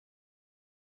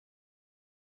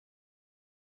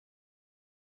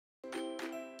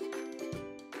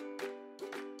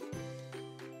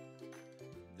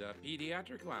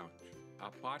Pediatric Lounge,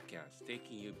 a podcast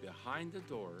taking you behind the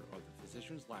door of the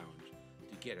physician's lounge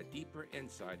to get a deeper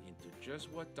insight into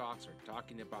just what docs are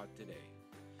talking about today.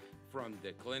 From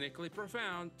the clinically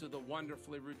profound to the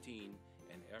wonderfully routine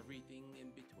and everything in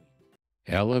between.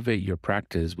 Elevate your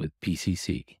practice with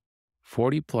PCC.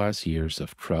 40 plus years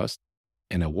of trust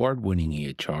and award-winning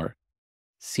EHR,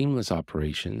 seamless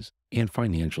operations, and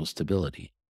financial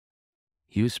stability.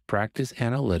 Use practice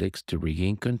analytics to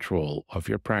regain control of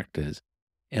your practice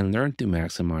and learn to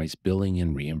maximize billing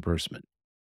and reimbursement.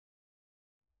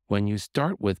 When you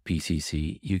start with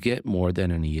PCC, you get more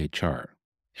than an EHR.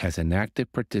 As an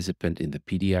active participant in the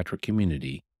pediatric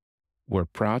community, we're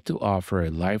proud to offer a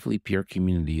lively peer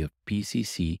community of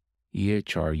PCC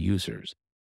EHR users,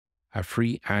 a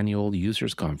free annual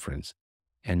users conference,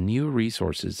 and new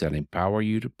resources that empower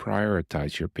you to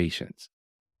prioritize your patients.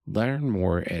 Learn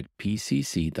more at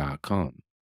pcc.com.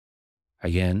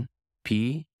 Again,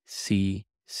 pcc.com.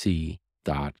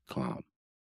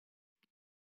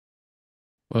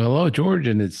 Well, hello, George,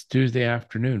 and it's Tuesday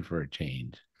afternoon for a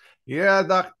change. Yeah,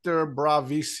 Dr.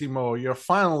 Bravissimo, you're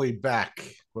finally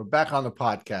back. We're back on the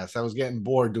podcast. I was getting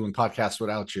bored doing podcasts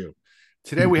without you.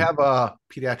 Today we have a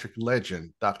pediatric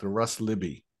legend, Dr. Russ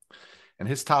Libby. And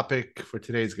his topic for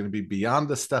today is going to be Beyond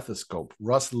the Stethoscope,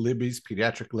 Russ Libby's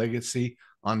Pediatric Legacy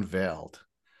Unveiled.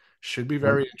 Should be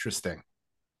very interesting.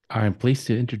 I'm pleased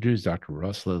to introduce Dr.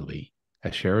 Russ Libby,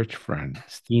 a cherished friend,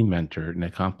 esteemed mentor, and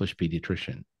accomplished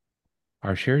pediatrician.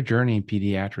 Our shared journey in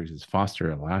pediatrics has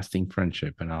fostered a lasting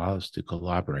friendship and allowed us to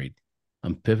collaborate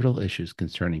on pivotal issues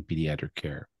concerning pediatric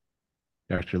care.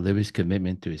 Dr. Libby's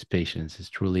commitment to his patients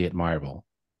is truly admirable,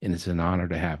 and it's an honor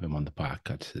to have him on the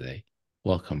podcast today.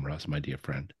 Welcome, Russ, my dear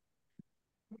friend.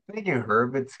 Thank you,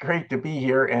 Herb. It's great to be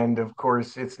here. And of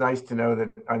course, it's nice to know that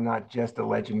I'm not just a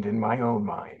legend in my own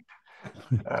mind.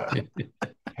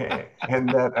 And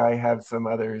that I have some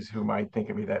others who might think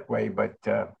of me that way. But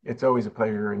it's always a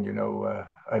pleasure. And,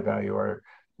 I value our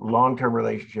long-term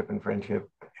relationship and friendship.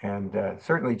 And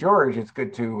certainly, George, it's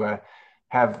good to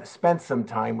have spent some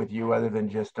time with you other than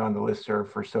just on the listserv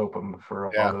for SOPM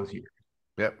for all those years.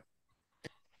 Yep.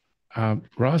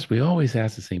 Ross, we always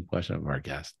ask the same question of our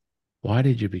guests. Why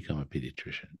did you become a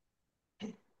pediatrician?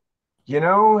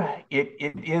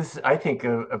 It is, I think,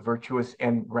 a virtuous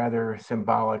and rather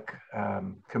symbolic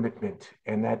commitment.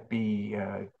 And that be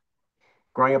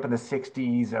growing up in the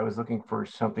 60s, I was looking for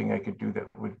something I could do that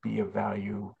would be of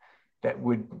value, that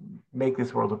would make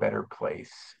this world a better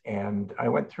place. And I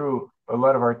went through a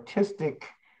lot of artistic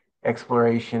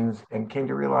explorations and came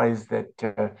to realize that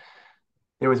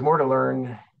there was more to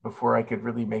learn before I could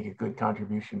really make a good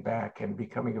contribution back, and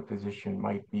becoming a physician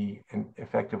might be an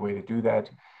effective way to do that.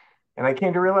 And I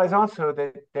came to realize also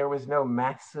that there was no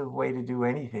massive way to do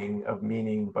anything of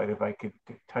meaning, but if I could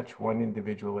touch one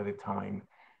individual at a time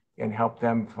and help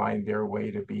them find their way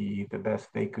to be the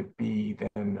best they could be,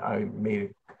 then I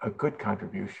made a good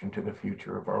contribution to the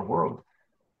future of our world.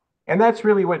 And that's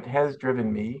really what has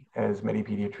driven me, as many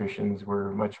pediatricians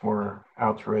were much more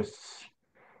altruists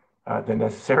than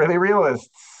necessarily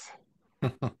realists.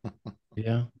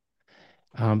 Yeah.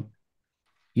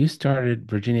 You started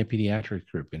Virginia Pediatric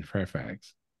Group in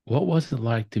Fairfax. What was it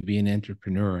like to be an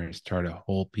entrepreneur and start a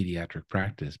whole pediatric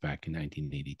practice back in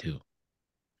 1982?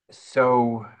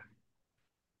 So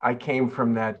I came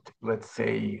from that, let's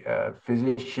say,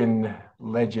 physician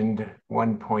legend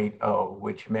 1.0,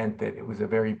 which meant that it was a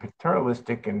very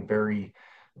paternalistic and very,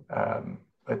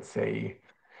 let's say,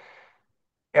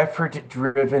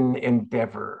 effort-driven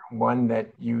endeavor, one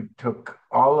that you took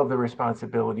all of the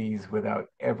responsibilities without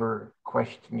ever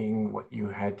questioning what you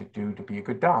had to do to be a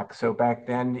good doc. So back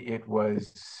then it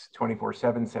was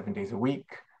 24/7, 7 days a week,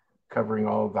 covering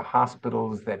all of the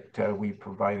hospitals that we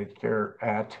provided care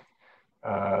at,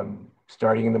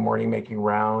 starting in the morning, making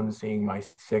rounds, seeing my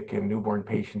sick and newborn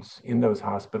patients in those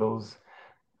hospitals,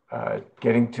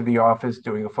 getting to the office,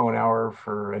 doing a phone hour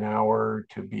for an hour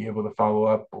to be able to follow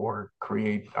up or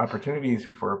create opportunities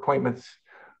for appointments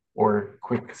or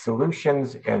quick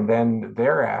solutions. And then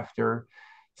thereafter,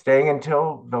 staying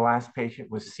until the last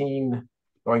patient was seen,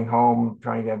 going home,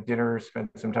 trying to have dinner, spend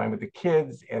some time with the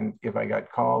kids. And if I got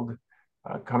called,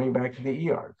 coming back to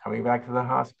the ER, coming back to the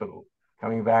hospital,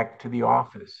 coming back to the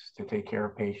office to take care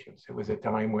of patients. It was a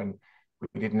time when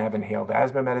we didn't have inhaled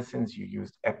asthma medicines. You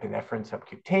used epinephrine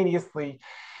subcutaneously.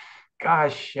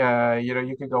 Gosh,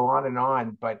 you could go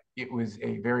on, but it was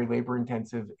a very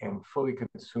labor-intensive and fully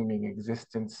consuming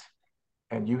existence.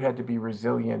 And you had to be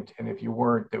resilient. And if you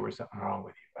weren't, there was something wrong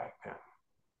with you back then.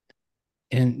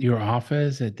 And your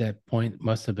office at that point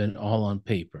must have been all on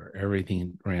paper.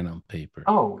 Everything ran on paper.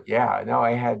 Oh, yeah. No,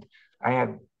 I had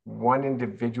one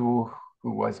individual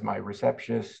who was my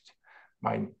receptionist,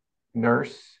 my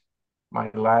nurse, my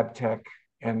lab tech,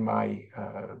 and my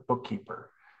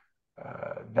bookkeeper.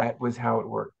 That was how it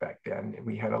worked back then.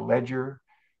 We had a ledger,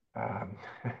 um,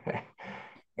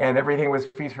 and everything was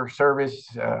fee for service.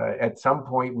 At some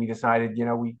point, we decided,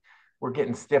 we're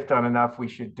getting stiffed on enough. We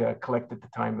should collect at the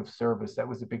time of service. That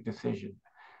was a big decision.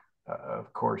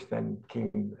 Of course, then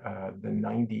came the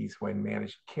 90s when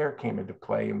managed care came into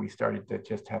play, and we started to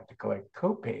just have to collect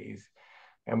copays,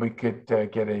 and we could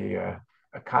get a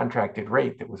contracted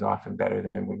rate that was often better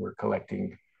than we were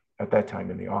collecting at that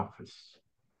time in the office.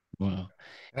 Wow.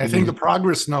 And I think the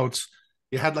progress notes,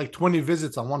 you had like 20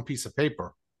 visits on one piece of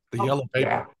paper, the yellow paper.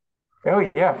 Yeah. Oh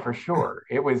yeah, for sure.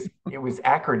 It was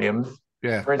acronyms.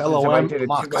 Yeah. For instance, LOM,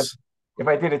 if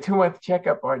I did a 2-month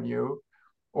checkup on you,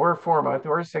 or a 4-month,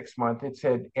 or a 6-month, it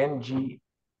said NG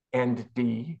and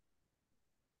D,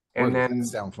 and then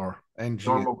stand for NG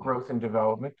normal growth and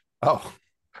development. Oh.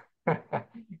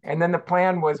 And then the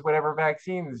plan was whatever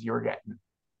vaccines you were getting.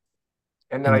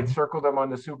 And then I'd circle them on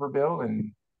the super bill,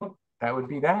 and that would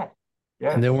be that.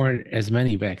 Yeah. And there weren't as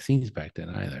many vaccines back then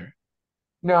either.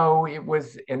 No, it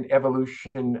was an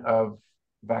evolution of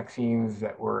vaccines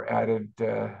that were added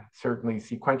certainly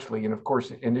sequentially. And of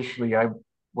course, initially I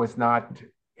was not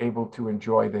able to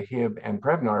enjoy the Hib and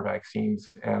Prevnar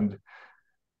vaccines. And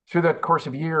through that course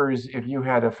of years, if you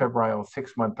had a febrile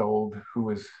 6-month-old who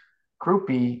was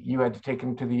croupy, you had to take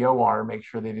him to the OR, make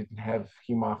sure they didn't have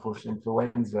Haemophilus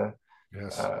influenza,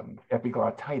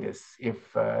 epiglottitis.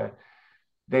 If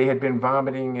they had been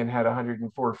vomiting and had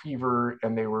 104 fever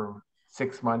and they were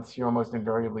 6 months, you almost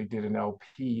invariably did an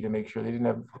LP to make sure they didn't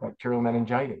have bacterial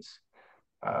meningitis.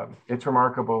 It's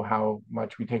remarkable how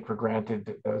much we take for granted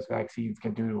that those vaccines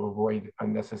can do to avoid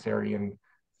unnecessary and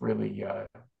really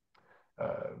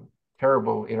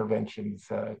terrible interventions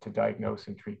to diagnose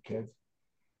and treat kids.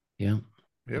 Yeah.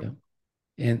 Yep. Yeah.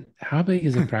 And how big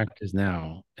is the practice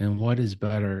now? And what is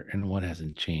better and what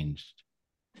hasn't changed?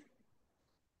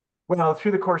 Well,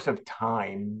 through the course of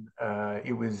time,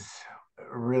 it was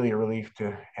really a relief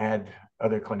to add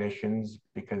other clinicians,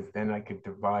 because then I could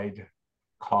divide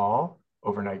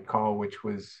overnight call, which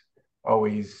was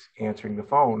always answering the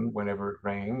phone whenever it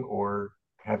rang, or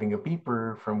having a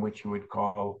beeper from which you would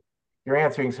call your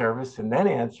answering service and then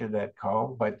answer that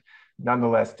call. But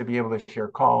nonetheless, to be able to share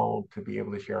call, to be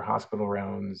able to share hospital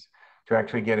rounds, to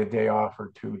actually get a day off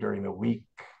or two during the week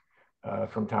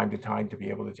from time to time, to be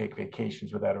able to take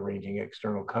vacations without arranging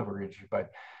external coverage. But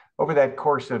over that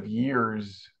course of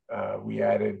years, we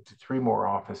added 3 more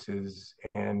offices,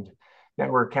 and now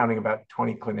we're counting about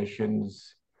 20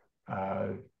 clinicians,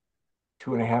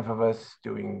 2.5 of us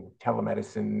doing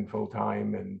telemedicine full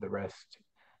time, and the rest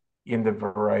in the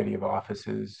variety of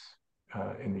offices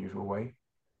in the usual way.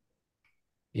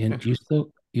 And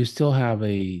you still have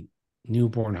a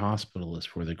newborn hospitalist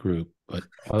for the group, but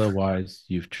otherwise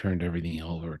you've turned everything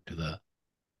over to the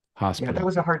hospital. Yeah, that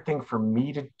was a hard thing for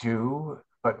me to do,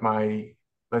 but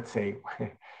let's say,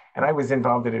 and I was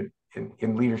involved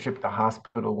in leadership at the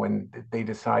hospital when they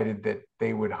decided that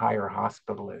they would hire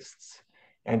hospitalists.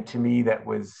 And to me, that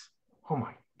was, oh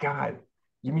my God,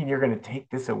 you mean you're going to take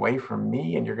this away from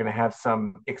me and you're going to have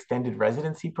some extended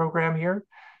residency program here?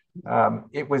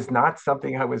 It was not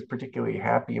something I was particularly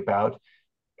happy about.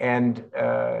 And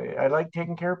I like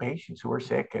taking care of patients who are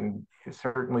sick. And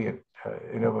certainly at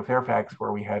Inova Fairfax,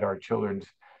 where we had our children's,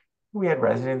 we had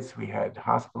residents, we had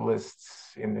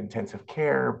hospitalists in intensive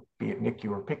care, be it NICU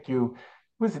or PICU. It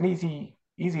was an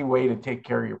easy way to take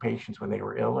care of your patients when they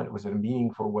were ill, and it was a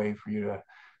meaningful way for you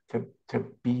to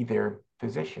be their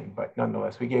physician. But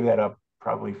nonetheless, we gave that up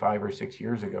probably 5 or 6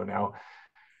 years ago now.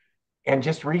 And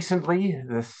just recently,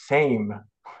 the same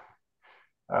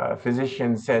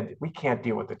physician said, we can't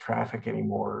deal with the traffic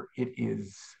anymore. It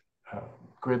is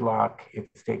gridlock.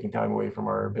 It's taking time away from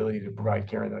our ability to provide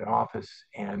care in the office.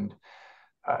 And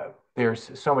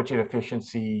there's so much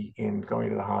inefficiency in going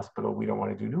to the hospital. We don't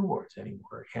want to do newborns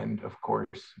anymore. And of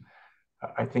course,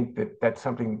 I think that that's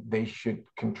something they should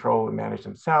control and manage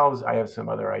themselves. I have some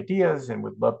other ideas and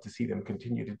would love to see them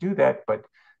continue to do that. But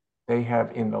they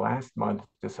have, in the last month,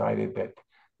 decided that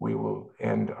we will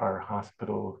end our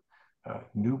hospital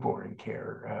newborn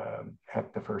care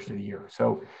at the first of the year.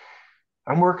 So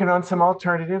I'm working on some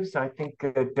alternatives. I think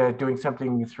that doing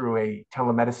something through a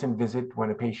telemedicine visit when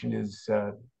a patient is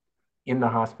in the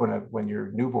hospital, when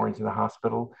your newborn's in the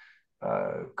hospital,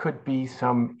 could be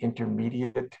some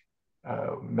intermediate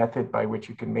method by which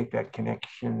you can make that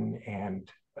connection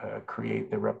and create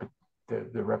the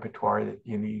repertoire that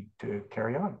you need to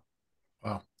carry on.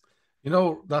 Wow. You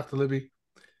know, Dr. Libby,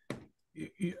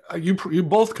 you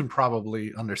both can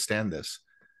probably understand this.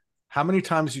 How many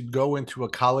times you'd go into a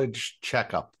college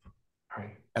checkup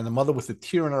Right. and the mother with a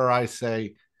tear in her eye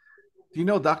say, "Do you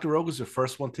know Dr. Rogue was the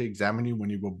first one to examine you when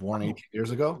you were born 18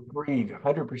 years ago?" Agreed,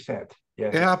 100%.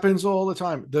 Yes. It happens all the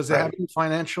time. Does it have Right. any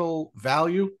financial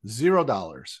value?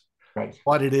 $0. Right.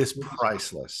 But it is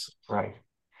priceless. Right.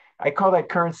 I call that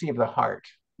currency of the heart.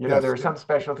 There Yes. are some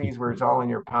specialties where it's all in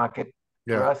your pocket.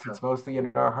 For Yeah. us, it's mostly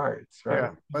in our hearts, right?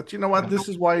 Yeah. But you know what? This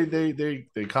is why they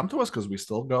come to us, because we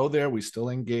still go there, we still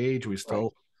engage, we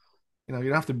still, you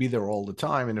don't have to be there all the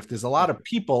time. And if there's a lot of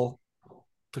people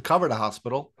to cover the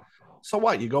hospital, so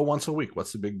what? You go once a week.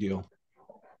 What's the big deal?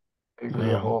 I agree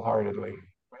wholeheartedly.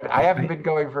 I I, haven't been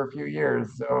going for a few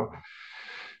years, so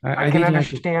I I can think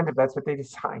understand if that's what they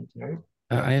decide, right?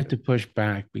 I have to push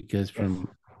back because Yes. from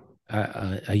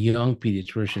a young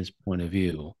pediatrician's point of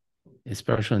view,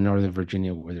 especially in Northern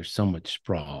Virginia where there's so much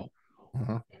sprawl,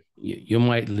 Mhm. you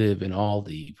might live in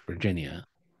Aldi, Virginia,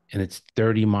 and it's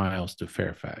 30 miles to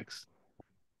Fairfax.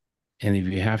 And if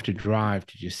you have to drive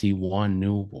to just see one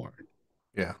newborn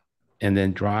Yeah. and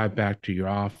then drive back to your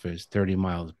office 30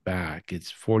 miles back,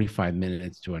 it's 45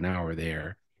 minutes to an hour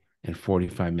there and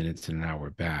 45 minutes and an hour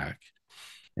back.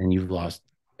 And you've lost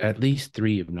at least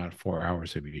 3, if not 4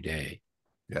 hours of your day.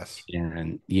 Yes.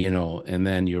 And and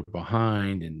then you're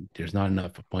behind and there's not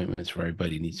enough appointments for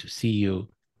everybody who needs to see you.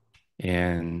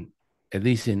 And at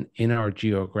least in our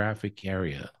geographic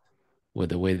area, with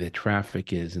the way the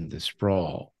traffic is and the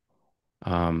sprawl,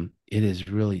 it is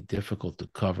really difficult to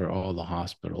cover all the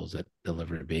hospitals that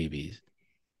deliver babies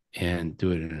and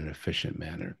do it in an efficient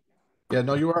manner. Yeah,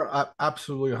 no, you are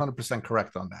absolutely 100%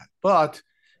 correct on that. But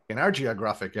in our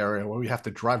geographic area where we have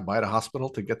to drive by the hospital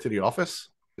to get to the office,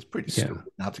 it's pretty Yeah, stupid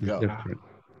not to it's go, different.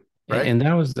 right? And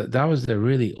that was the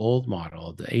really old model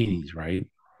of the 80s, right?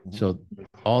 Mhm. So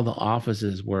all the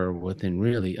offices were within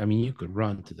really, I mean, you could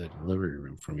run to the delivery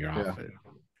room from your Yeah. office.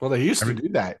 Well, they used to do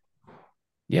that.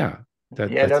 Yeah, Yeah,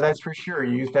 no, that's that's for sure.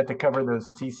 You used to have to cover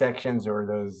those C-sections or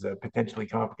those potentially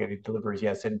complicated deliveries.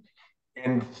 Yes, and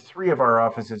 3 of our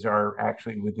offices are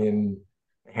actually within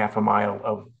half a mile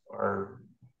of our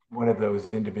one of those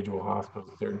individual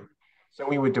hospitals. So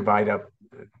we would divide up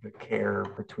the care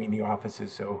between the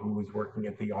offices. So who was working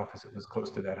at the office that was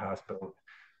close to that hospital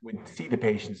would see the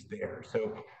patients there. So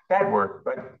that worked.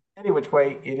 But any which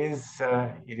way, it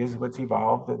is what's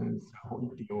evolved, and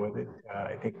so we deal with it.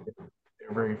 I think that there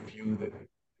are very few that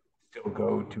still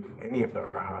go to any of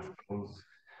our hospitals,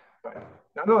 but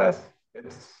nonetheless,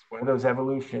 it's one of those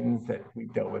evolutions that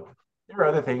we've dealt with. There are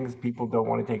other things. People don't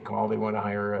want to take call. They want to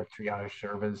hire a triage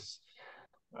service.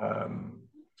 Um,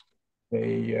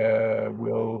 they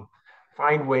will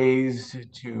find ways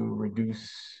to reduce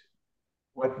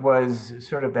what was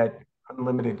sort of that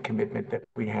unlimited commitment that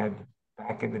we had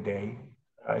back in the day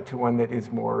to one that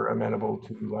is more amenable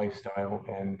to lifestyle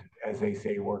and, as they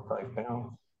say, work-life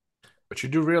balance. But you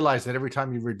do realize that every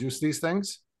time you reduce these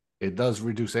things, it does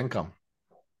reduce income.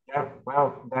 Yeah,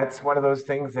 well, that's one of those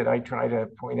things that I try to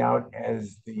point out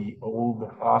as the old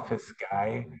office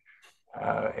guy,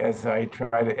 as I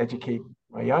try to educate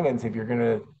my youngins. If you're going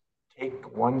to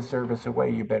take one service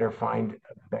away, you better find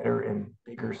a better and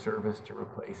bigger service to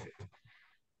replace it.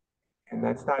 And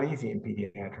that's not easy in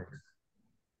pediatrics.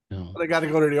 no. They got to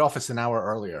go to the office an hour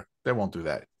earlier. They won't do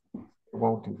that. It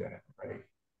won't do that, right?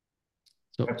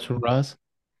 So Russ,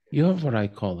 you have what I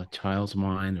call a child's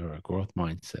mind or a growth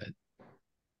mindset.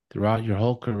 Throughout your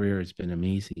whole career, it's been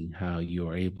amazing how you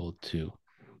are able to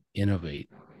innovate.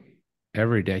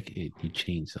 Every decade, you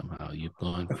change somehow. You've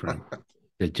gone from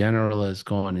the generalist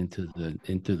going into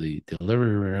the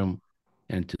delivery room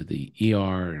and to the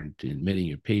ER and to admitting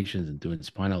your patients and doing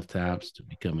spinal taps to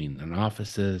becoming an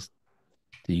officist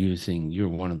to you're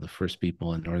one of the first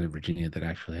people in Northern Virginia that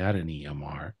actually had an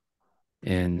EMR.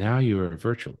 And now you're a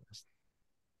virtualist.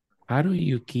 How do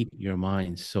you keep your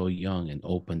mind so young and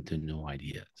open to new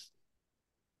ideas?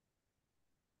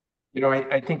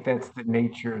 I think that's the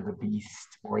nature of the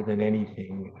beast more than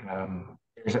anything.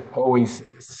 There's always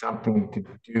something to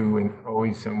do and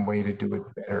always some way to do it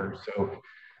better. So,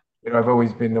 I've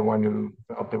always been the one who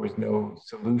felt there was no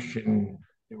solution.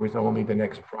 There was only the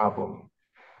next problem.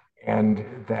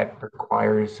 And that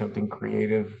requires something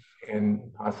creative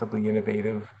and possibly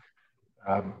innovative.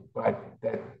 But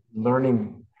that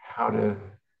learning how to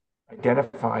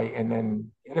identify and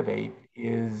then innovate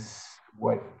is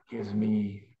what gives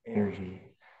me energy.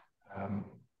 Um,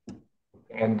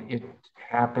 and it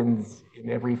happens in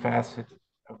every facet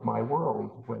of my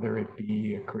world, whether it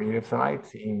be a creative side,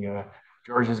 seeing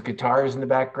George's guitars in the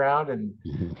background and,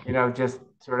 just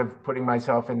sort of putting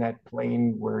myself in that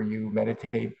plane where you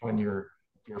meditate on your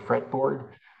your fretboard,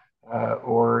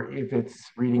 or if it's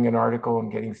reading an article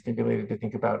and getting stimulated to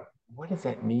think about what does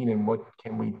that mean and what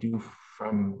can we do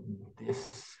from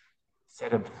this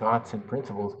set of thoughts and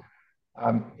principles.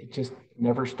 It just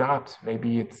never stops.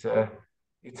 Maybe it's a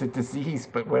disease,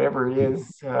 but whatever it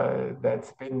is,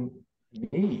 that's been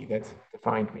me, that's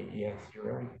defined me. Yes,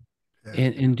 you're right.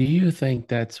 And do you think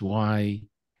that's why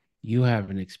you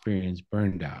haven't experienced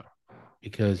burned out?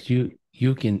 Because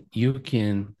you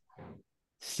can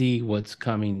see what's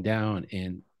coming down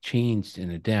and change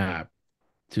and adapt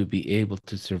to be able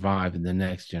to survive in the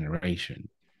next generation.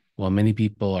 Well, many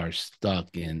people are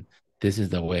stuck in this is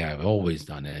the way I've always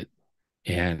done it,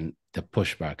 and the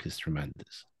pushback is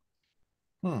tremendous.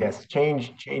 Yes,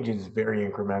 change is very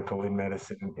incremental in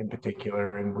medicine in particular,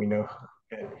 and we know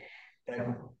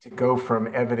that to go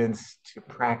from evidence to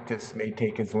practice may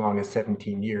take as long as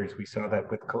 17 years. We saw that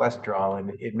with cholesterol,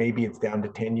 and maybe it's down to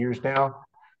 10 years now,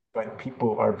 but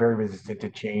people are very resistant to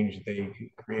change.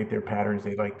 They create their patterns,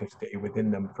 they like to stay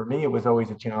within them. For me, it was always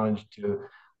a challenge to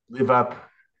live up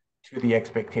to the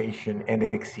expectation and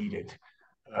exceed it.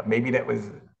 Maybe that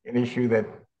was an issue that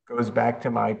goes back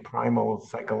to my primal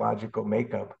psychological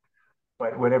makeup,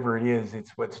 but whatever it is,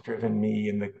 it's what's driven me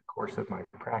in the course of my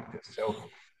practice. So,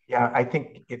 yeah, I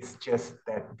think it's just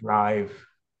that drive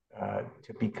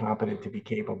to be competent, to be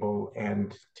capable,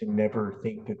 and to never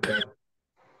think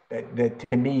that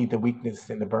to me the weakness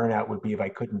and the burnout would be if I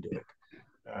couldn't do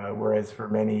it. Whereas for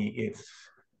many, it's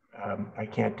I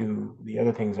can't do the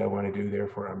other things I want to do,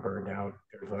 therefore I'm burned out.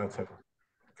 There's lots of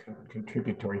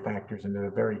contributory factors, and they're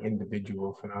a very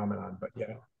individual phenomenon. But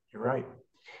yeah, you're right.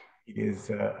 It is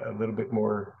a little bit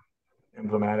more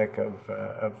emblematic of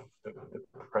the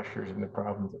pressures and the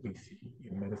problems that we see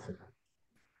in medicine.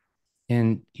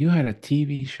 And you had a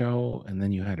TV show and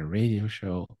then you had a radio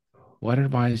show. What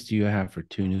advice do you have for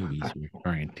two newbies who are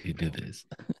trying to do this?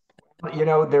 You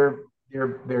know, there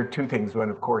are two things. One,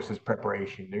 of course, is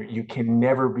preparation. You can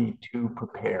never be too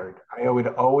prepared. I would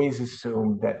always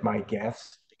assume that my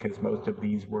guests, because most of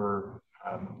these were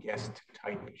guest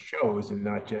type shows and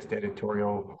not just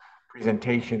editorial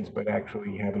presentations, but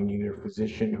actually having either a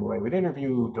physician who I would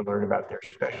interview to learn about their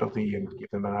specialty and give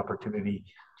them an opportunity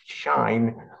to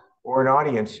shine, or an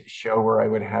audience show where I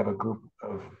would have a group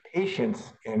of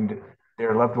patients and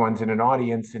their loved ones in an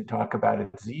audience and talk about a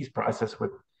disease process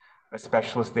with a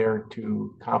specialist there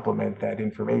to complement that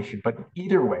information. But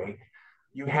either way,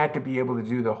 you had to be able to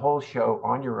do the whole show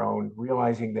on your own,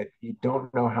 realizing that you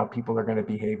don't know how people are going to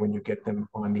behave when you get them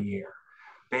on the air.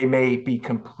 They may be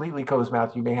completely closed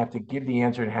mouthed. You may have to give the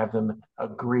answer and have them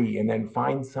agree, and then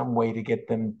find some way to get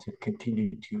them to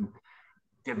continue to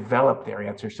develop their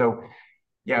answer. So,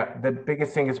 yeah, the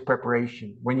biggest thing is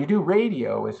preparation. When you do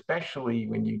radio, especially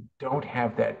when you don't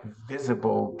have that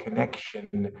visible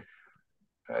connection,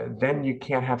 then you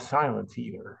can't have silence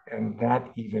either. And that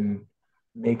even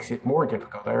makes it more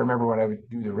difficult. I remember when I would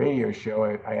do the radio show,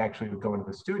 I actually would go into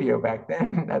the studio back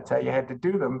then. That's how you had to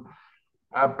do them.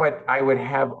 But I would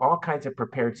have all kinds of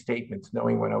prepared statements,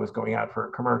 knowing when I was going out for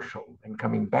a commercial and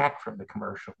coming back from the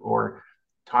commercial, or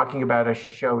talking about a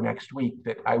show next week,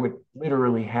 that I would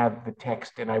literally have the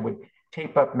text and I would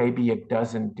tape up maybe a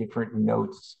dozen different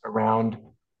notes around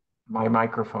my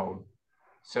microphone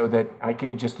so that I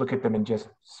could just look at them and just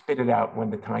spit it out when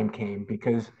the time came,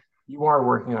 because you are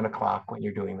working on a clock when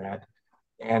you're doing that.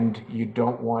 And you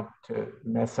don't want to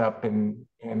mess up and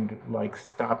like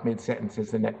stop mid-sentence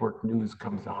as the network news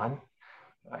comes on.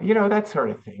 You know, that sort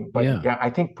of thing. But yeah, I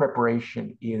think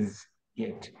preparation is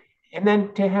it. And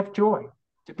then to have joy,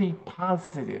 to be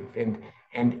positive and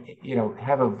you know,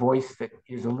 have a voice that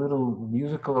is a little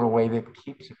musical in a way that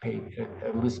keeps a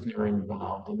listener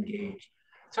involved, engaged.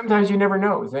 Sometimes you never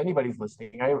know if anybody's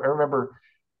listening. I remember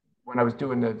when I was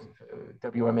doing the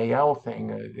WMAL thing,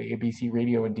 the ABC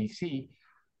radio in DC,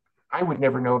 I would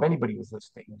never know if anybody was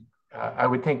listening. I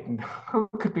would think, who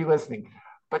could be listening?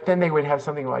 But then they would have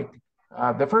something like,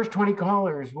 the first 20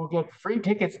 callers will get free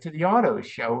tickets to the auto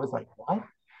show. It was like, what?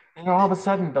 And all of a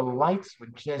sudden, the lights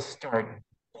would just start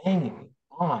banging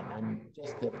on, and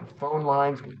just the phone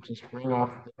lines would just ring off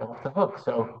the hook.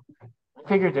 So I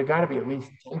figured there got to be at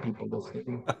least 10 people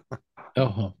listening. Oh,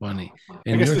 how funny! I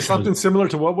And guess your there's shows, something similar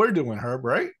to what we're doing, Herb,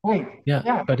 right? Right. yeah,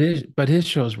 Yeah. but his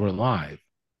shows were live,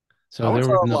 so there Ours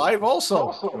was are no, live also.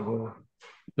 Also,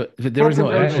 but there had was some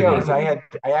no great shows.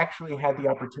 editing. I actually had the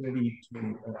opportunity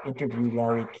to interview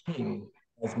Larry King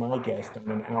as my guest on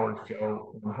an hour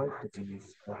show on heart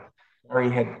disease.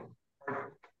 Larry had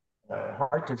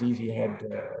heart disease. He had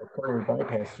coronary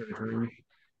bypass surgery,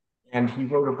 and he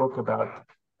wrote a book about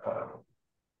uh,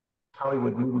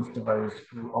 Hollywood movie stars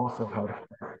who also had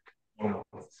heart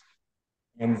illness.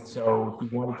 And so he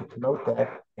wanted to promote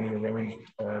that, and he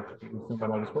arranged with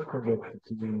someone I was working with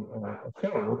to do a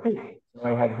show with me. So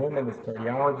I had him and his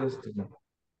cardiologist, and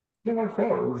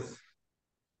so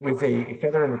it was a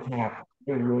feather in the cap.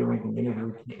 Really the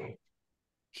interview king.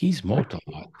 He smoked a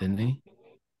lot, didn't he?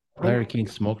 Larry King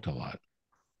smoked a lot.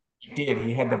 He did.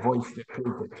 He had the voice that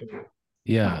proved it too.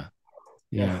 Yeah.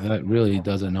 Yeah, Yes. that really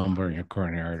does a number in your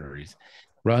coronary arteries.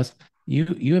 Russ,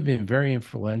 you have been very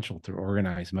influential through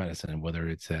organized medicine, whether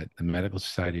it's at the Medical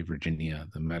Society of Virginia,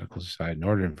 the Medical Society of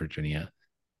Northern Virginia,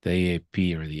 the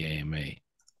AAP, or the AMA.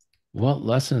 What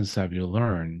lessons have you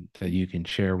learned that you can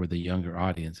share with the younger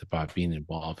audience about being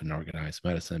involved in organized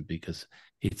medicine? Because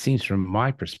it seems from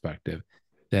my perspective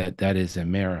that that is a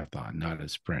marathon, not a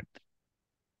sprint.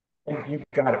 And you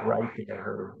got it right there,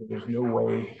 Herb. There's no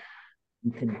way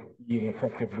you can be an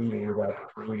effective leader without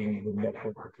creating the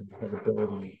network of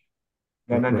credibility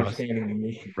and Russ, understanding the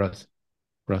issue. Russ,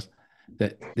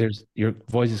 that there's your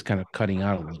voice is kind of cutting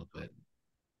out a little bit.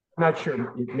 I'm not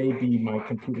sure. It may be my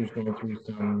computer's going through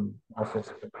some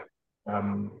process, but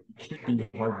it should be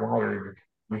hardwired.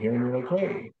 You hear me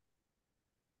okay?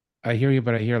 I hear you,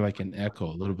 but I hear like an echo,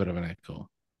 a little bit of an echo.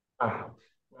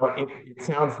 Well, it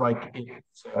sounds like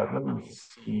it's, let me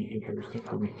see if there's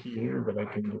something here that I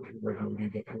can get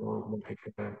maybe that will make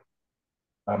it better.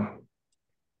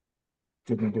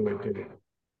 Didn't do it, did it?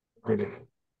 Did it?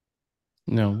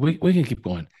 No, we can keep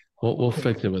going. We'll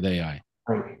fix it with AI.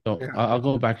 Right. So Yeah. I'll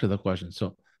go back to the question.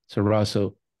 So Ross,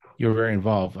 so you're very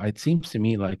involved. It seems to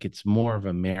me like it's more of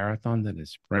a marathon than a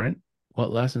sprint.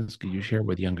 What lessons could you share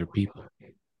with younger people?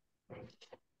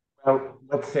 Well,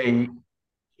 let's say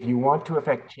if you want to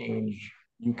affect change,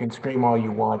 you can scream all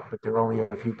you want, but there are only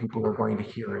a few people who are going to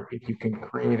hear it. If you can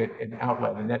create an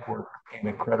outlet, a network, and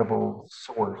a credible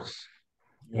source,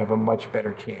 you have a much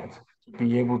better chance. To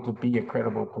be able to be a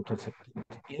credible participant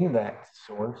in that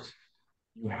source,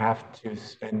 you have to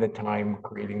spend the time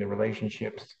creating the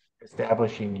relationships,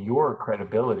 establishing your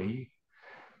credibility,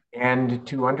 and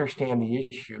to understand the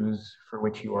issues for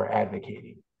which you are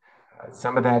advocating.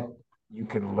 Some of that you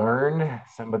can learn,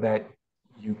 some of that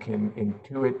you can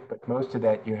intuit, but most of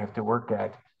that you have to work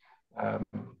at. Um,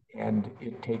 and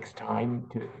it takes time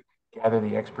to gather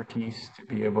the expertise to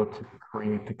be able to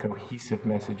create the cohesive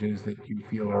messages that you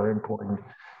feel are important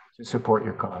to support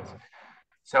your cause.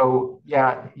 So,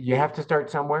 yeah, you have to start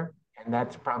somewhere. And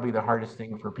that's probably the hardest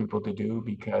thing for people to do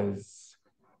because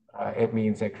it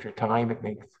means extra time,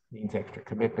 means extra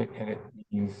commitment, and it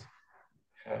means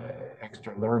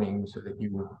extra learning so that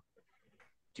you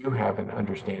do have an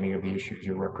understanding of the issues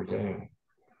you're representing.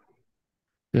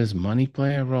 Does money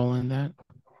play a role in that?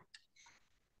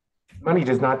 Money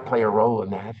does not play a role in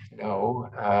that. No,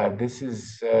 this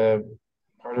is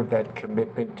part of that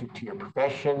commitment to your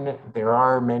profession. There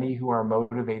are many who are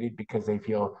motivated because they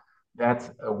feel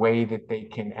that's a way that they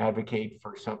can advocate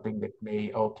for something that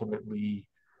may ultimately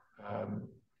um,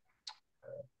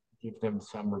 give them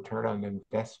some return on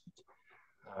investment.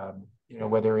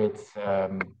 Whether it's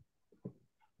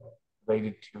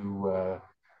related to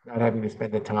not having to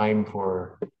spend the time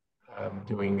for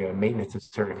doing maintenance of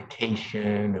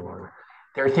certification, or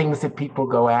there are things that people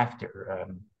go after.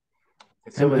 I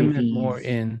Facility meant more fees.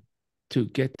 in to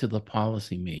get to the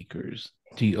policymakers.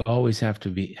 Do you always have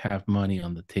to have money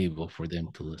on the table for them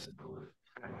to listen?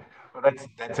 Well,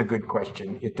 that's a good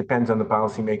question. It depends on the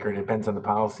policymaker, it depends on the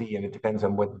policy, and it depends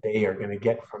on what they are going to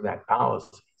get from that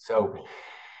policy. So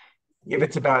if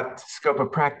it's about scope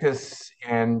of practice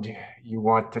and you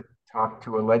want to talk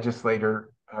to a legislator,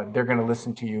 they're going to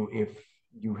listen to you if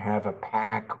you have a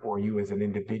PAC or you as an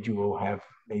individual have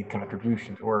made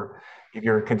contributions, or if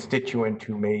you're a constituent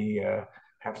who may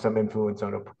have some influence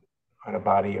on a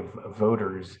body of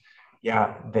voters.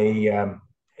 Yeah,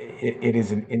 it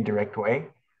is an indirect way,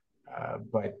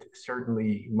 but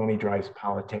certainly money drives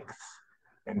politics,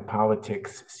 and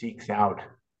politics seeks out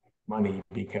money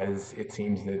because it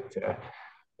seems that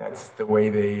that's the way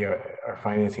they are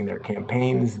financing their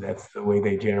campaigns. That's the way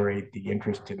they generate the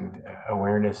interest and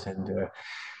awareness. And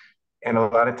a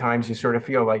lot of times you sort of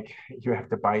feel like you have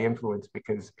to buy influence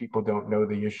because people don't know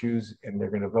the issues and they're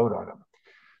going to vote on them.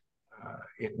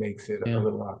 It makes it a Yeah.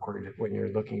 little awkward when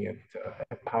you're looking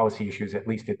at policy issues, at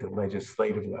least at the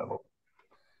legislative level.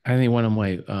 I think one of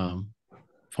my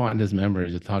fondest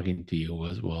memories of talking to you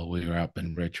was while we were up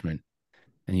in Richmond,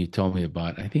 and you told me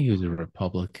about, I think he was a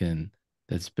Republican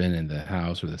that's been in the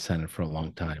House or the Senate for a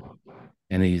long time,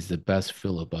 and he's the best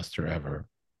filibuster ever.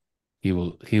 He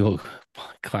will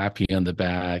clap you on the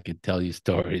back and tell you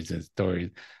stories and stories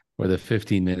for the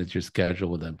 15 minutes you're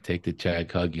scheduled with him, take the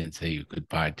check, hug you, and say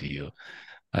goodbye to you.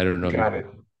 I don't know if Got it.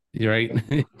 you're right.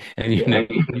 And Yeah.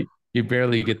 You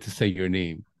barely get to say your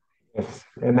name. Yes,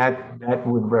 and that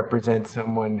would represent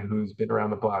someone who's been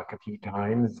around the block a few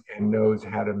times and knows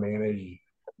how to manage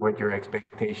what your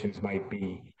expectations might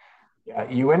be. Yeah,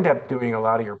 you end up doing a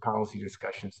lot of your policy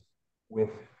discussions with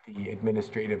the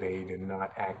administrative aide and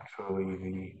not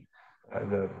actually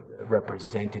the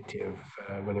representative,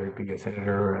 whether it be a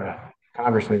senator or a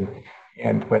congressman,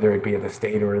 and whether it be at the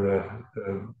state or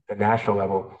the national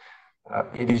level.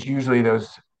 It is usually those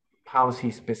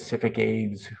policy specific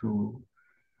aides who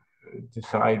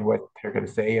decide what they're going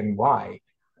to say and why.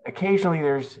 Occasionally,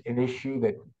 there's an issue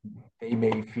that they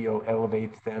may feel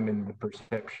elevates them in the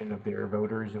perception of their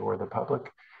voters or the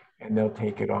public, and they'll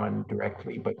take it on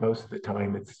directly. But most of the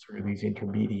time, it's through these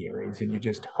intermediaries, and you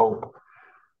just hope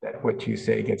that what you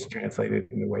say gets translated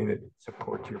in a way that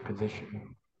supports your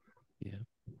position. Yeah.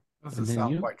 Doesn't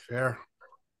sound quite fair.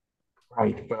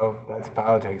 Right. Well, that's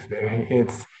politics, baby.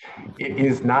 It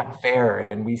is not fair,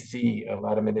 and we see a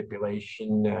lot of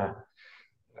manipulation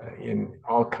in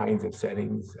all kinds of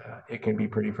settings. It can be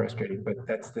pretty frustrating, but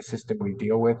that's the system we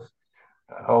deal with.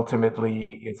 Ultimately,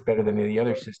 it's better than any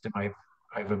other system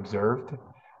I've observed.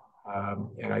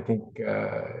 And I think,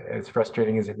 as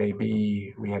frustrating as it may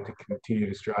be, we have to continue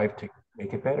to strive to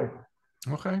make it better.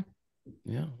 Okay.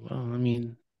 Yeah. Well, I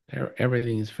mean,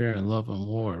 everything is fair in love and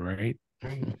war, right?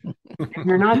 Right. If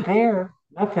you're not there,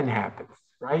 nothing happens,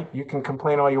 right? You can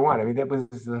complain all you want. I mean, that was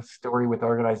the story with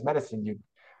organized medicine. You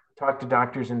talk to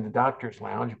doctors in the doctor's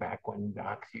lounge back when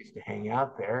docs used to hang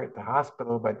out there at the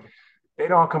hospital, but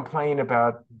they'd all complain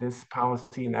about this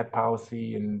policy and that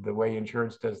policy and the way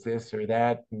insurance does this or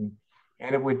that. And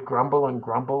it would grumble and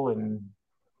grumble, and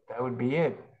that would be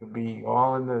it. It would be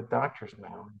all in the doctor's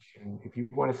lounge. And if you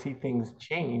want to see things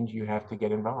change, you have to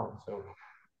get involved. So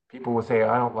people will say,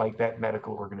 I don't like that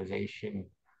medical organization.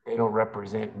 They don't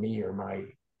represent me or my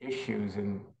issues.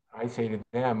 And I say to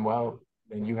them, well,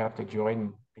 then you have to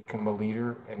join, become a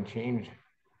leader, and change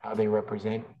how they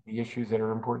represent the issues that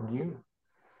are important to you.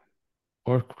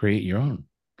 Or create your own.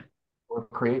 Or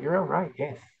create your own, right?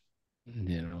 Yes.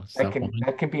 You know,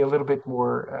 that can be a little bit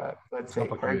more, let's say,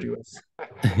 arduous.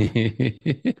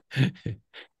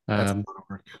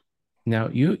 Now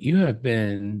you have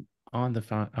been on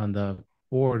the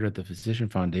board of the Physician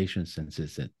Foundation since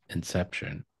its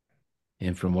inception,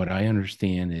 and from what I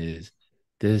understand is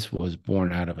this was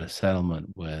born out of a settlement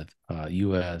with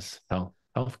U.S.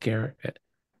 healthcare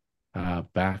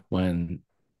back when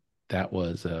that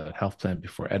was a health plan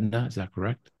before Aetna. Is that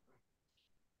correct?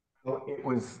 Well, it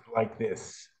was like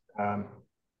this.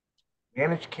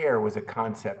 Managed care was a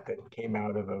concept that came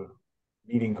out of a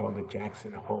meeting called the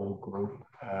Jackson Hole Group.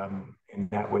 And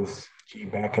that was,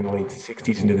 back in the late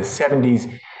 60s into the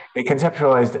 70s. They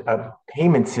conceptualized a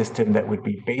payment system that would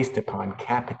be based upon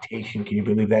capitation. Can you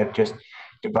believe that? Just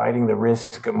dividing the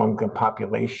risk among the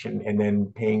population and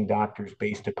then paying doctors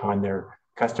based upon their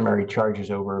customary charges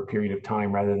over a period of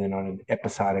time rather than on an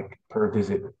episodic per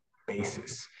visit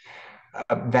basis.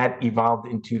 That evolved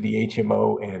into the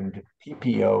HMO and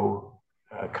PPO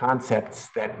concepts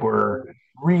that were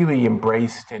really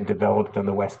embraced and developed on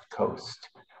the West Coast.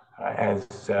 As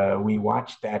we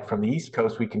watched that from the East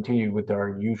Coast, we continued with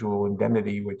our usual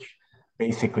indemnity, which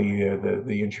basically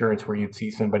the insurance where you'd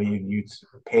see somebody, you'd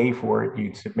pay for it,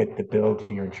 you'd submit the bill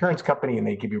to your insurance company, and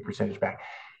they give you a percentage back.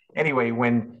 Anyway,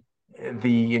 when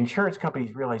the insurance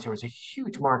companies realized there was a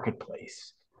huge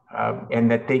marketplace and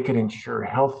that they could insure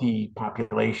healthy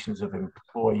populations of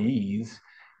employees,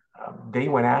 they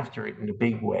went after it in a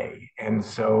big way. And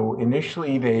so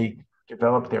initially they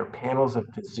developed their panels of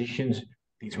physicians.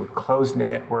 These were closed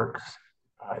networks.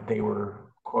 They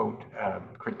were, quote,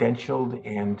 credentialed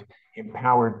and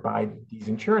empowered by these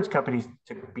insurance companies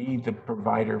to be the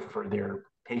provider for their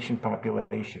patient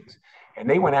populations. And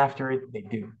they went after it. They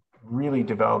did really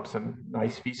develop some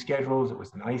nice fee schedules. It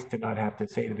was nice to not have to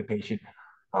say to the patient,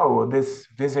 oh, well, this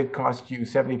visit cost you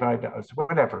 $75,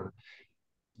 whatever.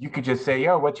 You could just say,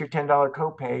 oh, what's your $10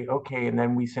 copay? Okay, and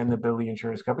then we send the bill to the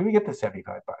insurance company. We get the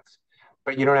 $75.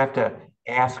 But you don't have to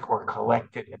ask or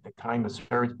collect it at the time of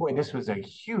service. Boy, this was a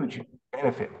huge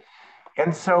benefit.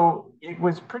 And so it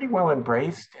was pretty well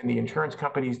embraced, and the insurance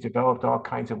companies developed all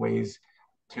kinds of ways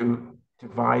to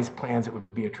devise plans that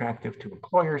would be attractive to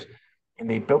employers. And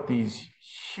they built these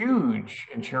huge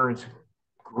insurance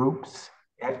groups,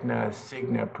 Aetna,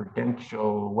 Cigna,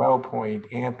 Prudential,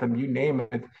 WellPoint, Anthem, you name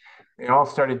it. They all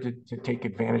started to take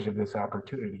advantage of this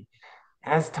opportunity.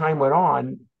 As time went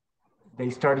on, they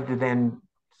started to then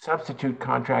substitute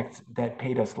contracts that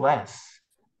paid us less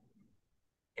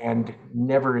and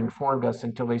never informed us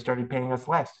until they started paying us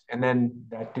less. And then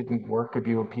that didn't work if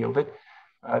you appealed it.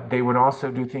 They would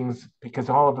also do things because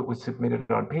all of it was submitted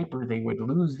on paper. They would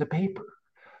lose the paper,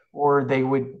 or they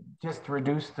would just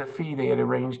reduce the fee they had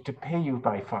arranged to pay you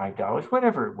by $5,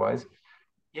 whatever it was.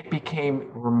 It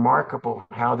became remarkable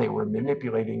how they were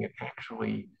manipulating and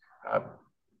actually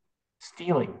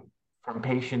stealing from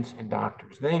patients and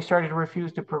doctors. Then they started to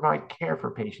refuse to provide care for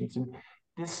patients. And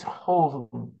this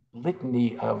whole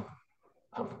litany of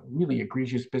really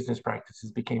egregious business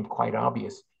practices became quite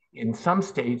obvious. In some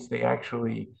states, they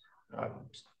actually uh,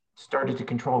 started to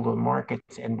control the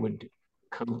markets and would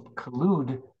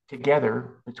collude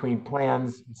together between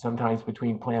plans, sometimes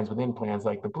between plans within plans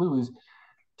like the Blues,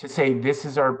 to say this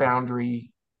is our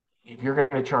boundary. If you're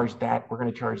going to charge that, we're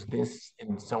going to charge this,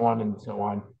 and so on and so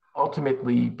on,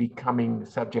 ultimately becoming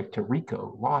subject to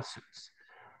RICO lawsuits.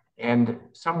 And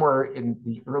somewhere in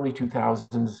the early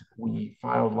 2000s, we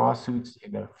filed lawsuits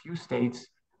in a few states,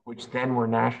 which then were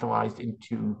nationalized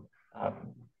into uh,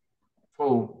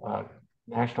 full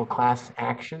national class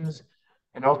actions.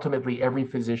 And ultimately, every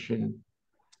physician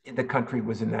in the country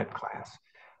was in that class.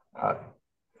 Uh,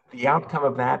 the outcome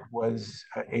of that was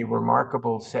a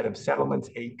remarkable set of settlements.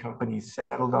 8 companies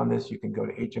settled on this. You can go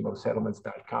to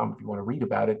hmosettlements.com if you want to read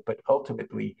about it. But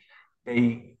ultimately,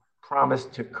 they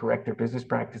promised to correct their business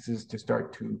practices, to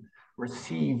start to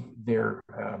receive their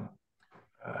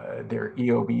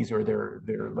EOBs, or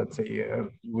their let's say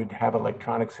you would have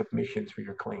electronic submissions for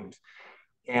your claims.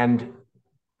 And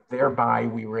thereby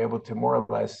we were able to more or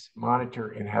less monitor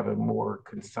and have a more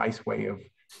concise way of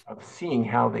seeing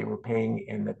how they were paying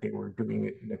and that they were doing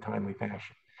it in a timely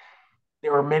fashion.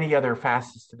 There were many other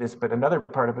facets to this, but another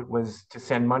part of it was to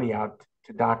send money out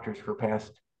to doctors for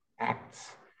past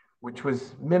acts, which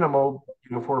was minimal,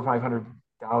 $400 or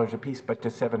 $500 a piece, but to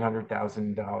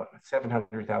 700,000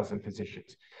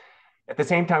 physicians. At the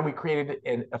same time, we created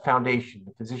a foundation,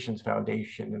 the Physicians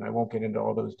Foundation, and I won't get into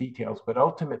all those details, but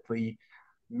ultimately,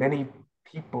 many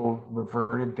people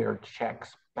reverted their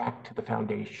checks back to the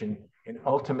foundation, and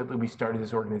ultimately we started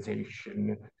this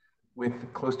organization with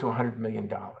close to $100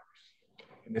 million.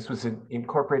 And this was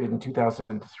incorporated in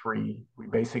 2003. We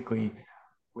basically,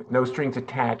 with no strings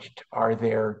attached, are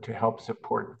there to help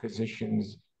support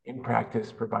physicians in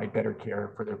practice, provide better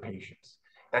care for their patients.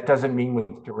 That doesn't mean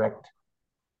with direct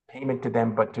payment to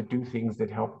them, but to do things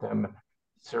that help them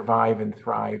survive and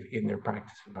thrive in their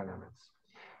practice environments.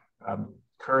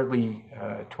 Currently,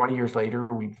 20 years later,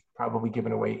 we've probably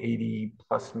given away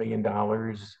 $80+ million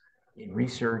in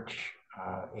research,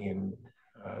 in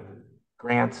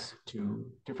grants to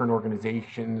different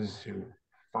organizations who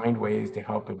find ways to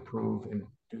help improve and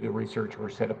do the research or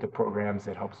set up the programs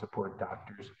that help support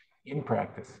doctors in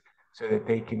practice so that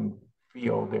they can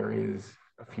feel there is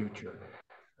a future.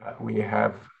 We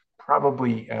have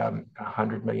probably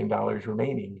 $100 million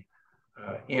remaining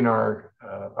in our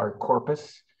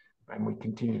corpus, and we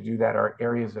continue to do that. Our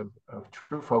areas of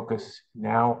true focus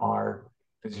now are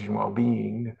physician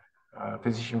well-being,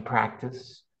 physician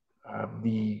practice,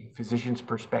 the physician's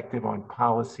perspective on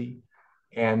policy,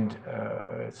 and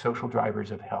social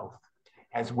drivers of health,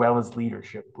 as well as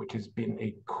leadership, which has been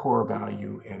a core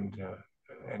value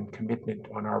and commitment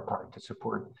on our part to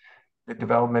support the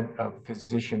development of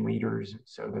physician leaders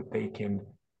so that they can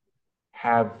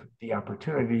have the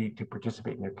opportunity to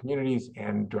participate in their communities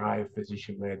and drive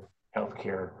physician-led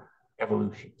healthcare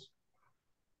evolutions.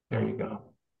 There you go.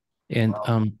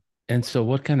 And so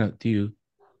what kind of, do you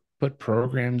put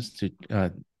programs to,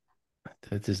 that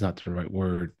is not the right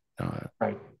word.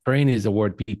 Right. Train is a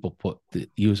word people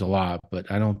use a lot,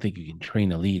 but I don't think you can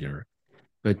train a leader.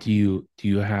 But do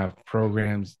you have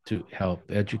programs to help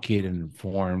educate and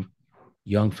inform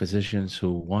young physicians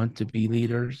who want to be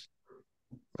leaders?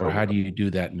 Or how do you do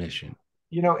that mission?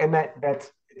 And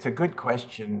it's a good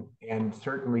question. And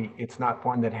certainly it's not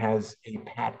one that has a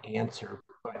pat answer,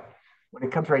 but when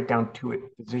it comes right down to it,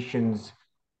 physicians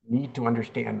need to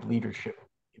understand leadership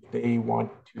if they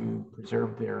want to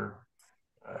preserve their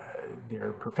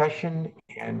profession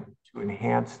and to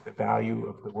enhance the value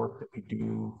of the work that we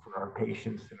do for our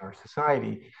patients and our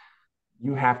society.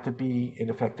 You have to be an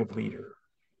effective leader.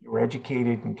 You're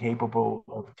educated and capable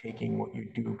of taking what you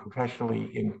do professionally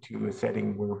into a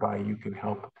setting whereby you can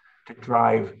help to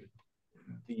drive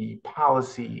the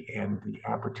policy and the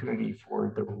opportunity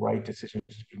for the right decisions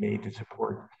to be made to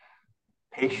support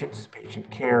patients, patient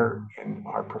care, and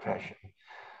our profession.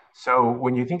 So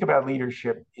when you think about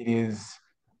leadership, it is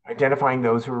identifying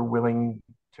those who are willing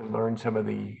to learn some of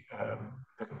the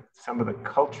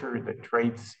culture, the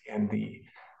traits, and the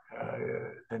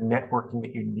networking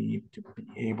that you need to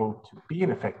be able to be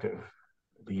an effective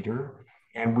leader.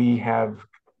 And we have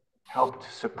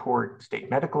helped support state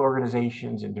medical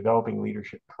organizations in developing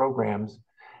leadership programs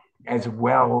as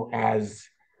well as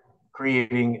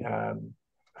creating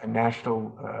a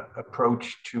national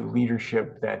approach to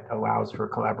leadership that allows for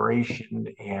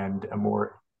collaboration and a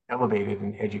more elevated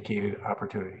and educated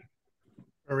opportunity.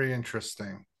 Very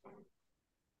interesting.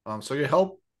 So you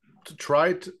help to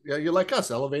try to, yeah, you're like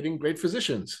us, elevating great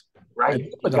physicians. Right,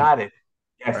 you got it.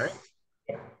 Yes.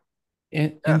 Right?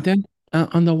 And then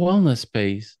on the wellness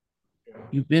space,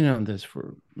 you've been on this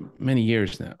for many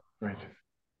years now. Right.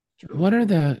 What are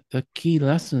the key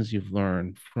lessons you've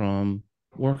learned from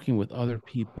working with other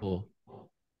people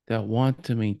that want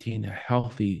to maintain a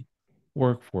healthy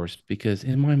workforce? Because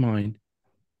in my mind,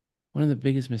 one of the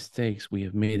biggest mistakes we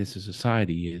have made as a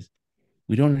society is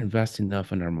we don't invest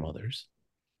enough in our mothers.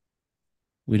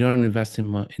 We don't invest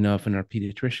enough in our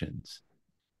pediatricians.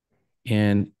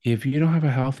 And if you don't have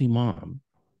a healthy mom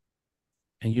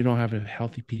and you don't have a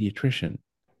healthy pediatrician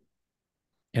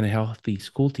and a healthy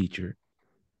school teacher,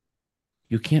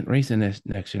 you can't raise the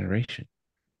next generation.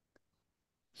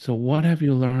 So what have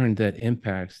you learned that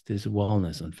impacts this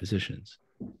wellness on physicians?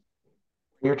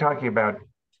 You're talking about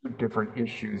two different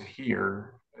issues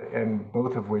here, and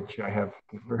both of which I have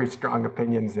very strong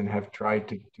opinions and have tried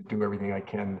to do everything I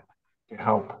can to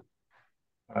help.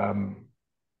 I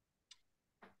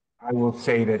will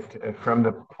say that from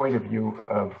the point of view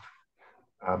of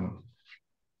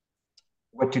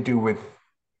what to do with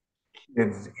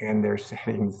kids and their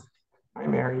settings. Hi,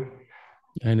 Mary.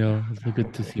 I know. It's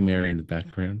good to see Mary in the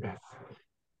background. Yes.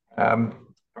 All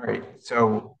right.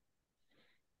 So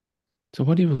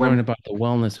what do you learn about the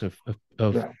wellness of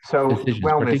so physicians,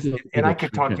 wellness, and I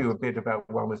could talk to you a bit about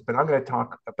wellness, but I'm going to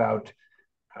talk about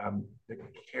the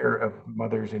care of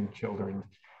mothers and children,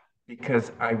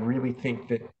 because I really think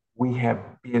that we have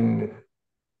been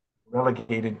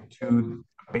relegated to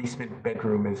a basement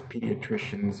bedroom as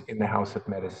pediatricians in the house of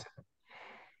medicine.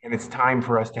 And it's time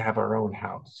for us to have our own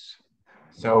house.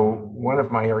 So one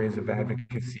of my areas of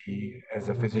advocacy as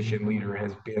a physician leader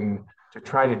has been to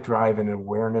try to drive an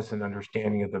awareness and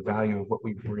understanding of the value of what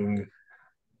we bring,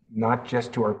 not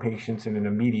just to our patients in an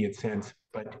immediate sense,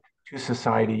 but to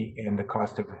society and the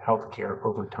cost of healthcare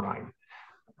over time.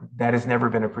 That has never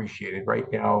been appreciated. Right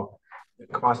now, the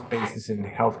cost basis in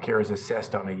healthcare is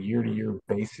assessed on a year-to-year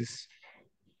basis.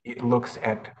 It looks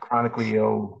at chronically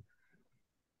ill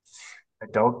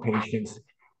adult patients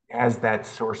as that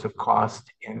source of cost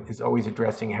and is always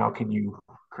addressing how can you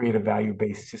create a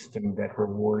value-based system that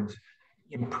rewards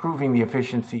improving the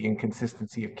efficiency and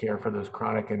consistency of care for those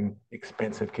chronic and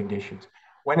expensive conditions.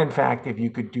 When in fact, if you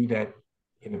could do that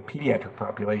in a pediatric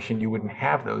population, you wouldn't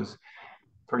have those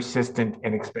persistent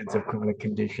and expensive chronic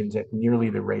conditions at nearly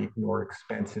the rate nor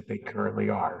expense that they currently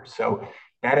are. So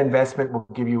that investment will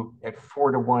give you at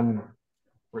 4-to-1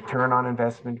 return on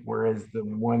investment, whereas the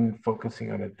one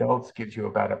focusing on adults gives you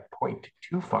about a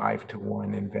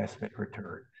 0.25-to-1 investment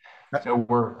return. So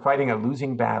we're fighting a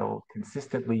losing battle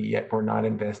consistently, yet we're not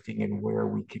investing in where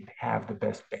we can have the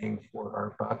best bang for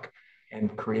our buck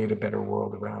and create a better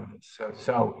world around us.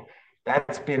 So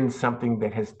that's been something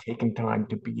that has taken time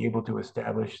to be able to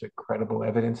establish the credible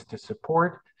evidence to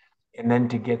support and then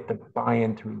to get the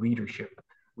buy-in through leadership.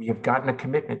 We have gotten a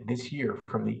commitment this year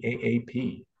from the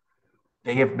AAP.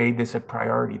 They have made this a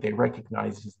priority. They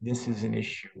recognize this is an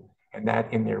issue, and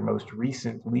that in their most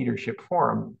recent leadership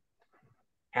forum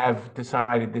have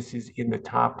decided this is in the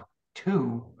top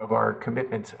 2 of our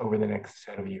commitments over the next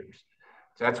set of years.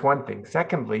 So that's one thing.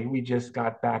 Secondly, we just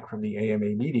got back from the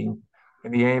AMA meeting,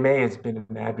 and the AMA has been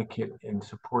an advocate and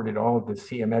supported all of the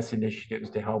CMS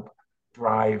initiatives to help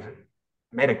drive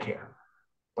Medicare,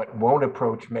 but won't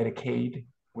approach Medicaid,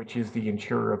 which is the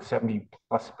insurer of 70+%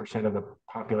 of the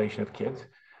population of kids,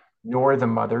 nor the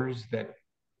mothers that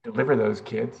deliver those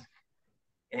kids.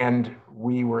 And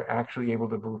we were actually able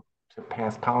to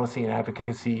pass policy and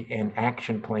advocacy and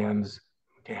action plans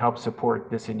to help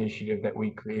support this initiative that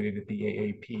we created at the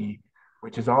AAP,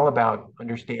 which is all about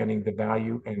understanding the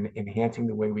value and enhancing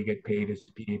the way we get paid as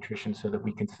pediatricians so that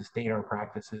we can sustain our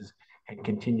practices and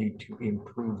continue to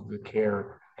improve the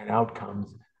care and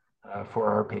outcomes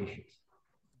for our patients.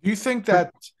 Do you think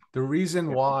that the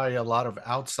reason why a lot of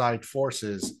outside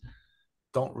forces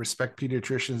don't respect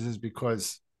pediatricians is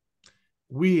because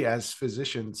we as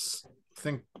physicians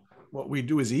think what we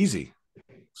do is easy?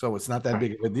 So it's not that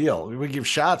big of a deal. We give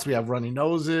shots, we have runny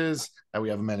noses, and we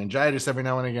have meningitis every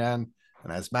now and again,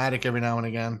 and asthmatic every now and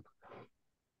again.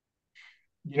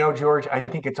 You know, George, I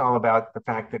think it's all about the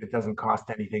fact that it doesn't cost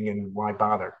anything and why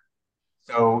bother?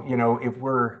 So, you know, if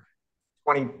we're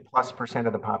 20+%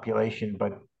 of the population,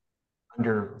 but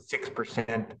under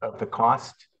 6% of the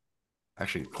cost,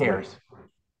 actually cares.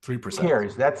 3%.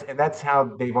 Cares. That's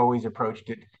how they've always approached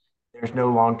it. there's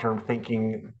no long-term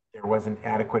thinking. There wasn't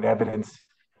adequate evidence.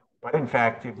 But in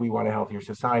fact, if we want a healthier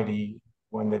society,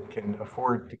 one that can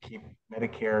afford to keep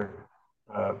Medicare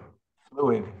uh,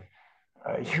 fluid,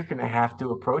 you're going to have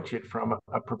to approach it from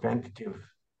a preventative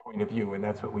point of view. And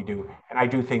that's what we do. And I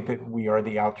do think that we are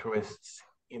the altruists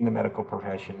in the medical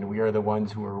profession. We are the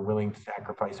ones who are willing to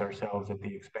sacrifice ourselves at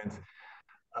the expense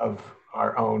of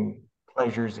our own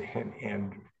pleasures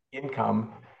and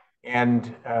income.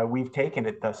 And we've taken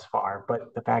it thus far.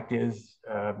 But the fact is,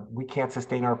 we can't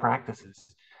sustain our practices.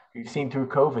 We've seen through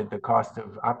COVID the cost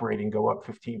of operating go up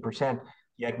 15%,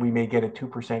 yet we may get a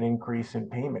 2% increase in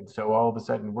payment. So all of a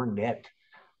sudden we're net,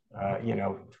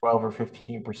 12 or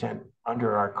 15%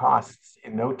 under our costs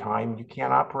in no time. You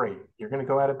can't operate. You're going to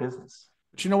go out of business.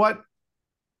 But you know what?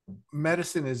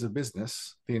 Medicine is a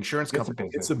business. The insurance company,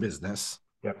 it's a business.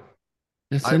 Yep.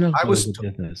 The synagogue is a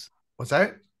business. What's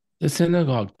that? The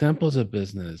synagogue, temple's a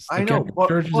business. I know, but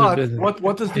church is a business.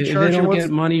 What does the If church? they don't get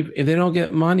money, if they don't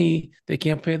get money, they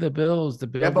can't pay the bills.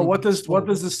 Yeah, but what does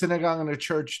the synagogue and the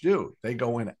church do? They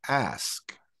go and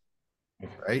ask,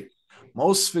 right?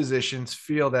 Most physicians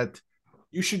feel that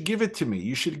you should give it to me.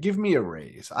 You should give me a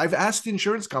raise. I've asked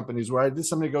insurance companies where I did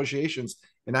some negotiations,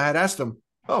 and I had asked them,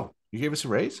 "Oh, you gave us a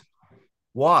raise?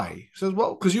 Why?" He says,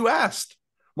 "Well, because you asked."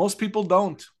 Most people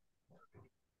don't.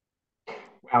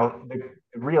 Well,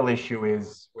 the real issue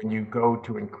is when you go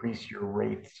to increase your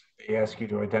rates, they ask you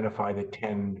to identify the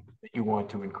 10 that you want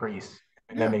to increase,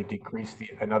 and then they decrease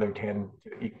another 10 to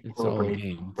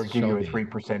equilibrate or give you a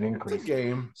 3% increase. It's a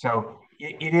game. So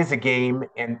it is a game,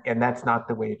 and that's not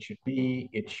the way it should be.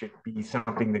 It should be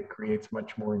something that creates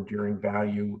much more enduring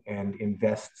value and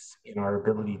invests in our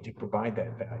ability to provide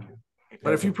that value.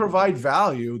 But if you provide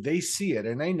value, they see it,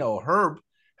 and they know. Herb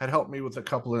had helped me with a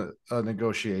couple of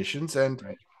negotiations, and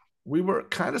we were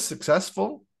kind of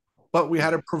successful, but we had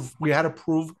to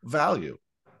prove value.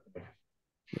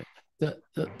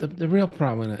 The real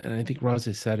problem, and I think Russ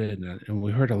has said it, and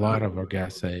we heard a lot of our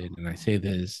guests say it, and I say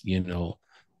this,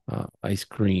 ice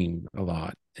cream a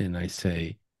lot, and I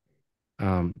say,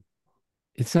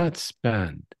 it's not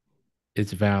spend,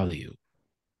 it's value,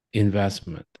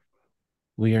 investment.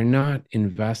 We are not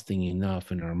investing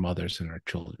enough in our mothers and our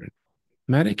children.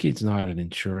 Medicaid's not an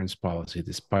insurance policy,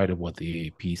 despite of what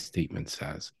the AAP statement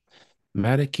says.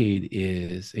 Medicaid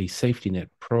is a safety net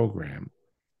program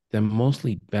that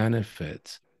mostly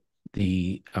benefits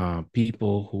the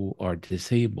people who are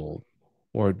disabled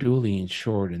or duly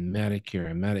insured in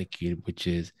Medicare and Medicaid, which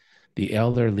is the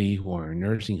elderly who are in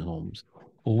nursing homes.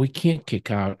 Well, we can't kick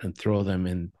out and throw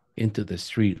them into the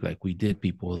street like we did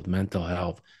people with mental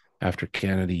health after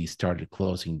Kennedy started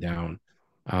closing down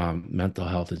mental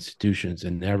health institutions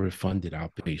and never funded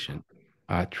outpatient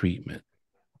treatment.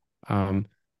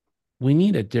 We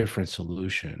need a different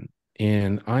solution.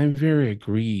 And I'm very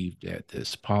aggrieved at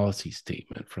this policy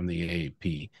statement from the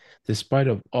AAP, despite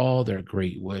of all their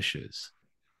great wishes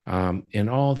and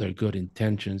all their good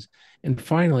intentions. And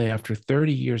finally, after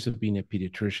 30 years of being a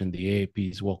pediatrician, the AAP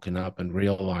has woken up and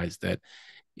realized that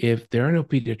if there are no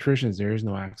pediatricians, there is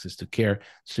no access to care.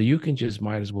 So you can just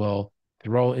might as well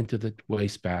throw into the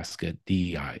wastebasket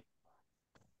DEI.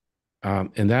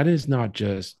 And that is not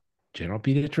just general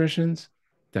pediatricians,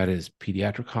 that is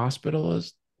pediatric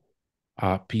hospitalists,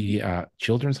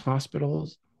 children's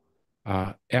hospitals.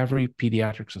 Every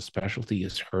pediatrics specialty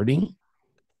is hurting,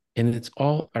 and it's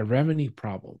all a revenue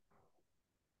problem.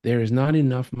 There is not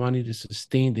enough money to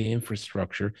sustain the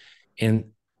infrastructure,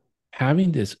 and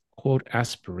having this quote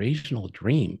aspirational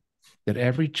dream that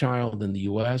every child in the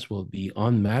U.S. will be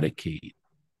on Medicaid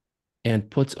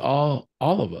and puts all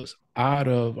of us out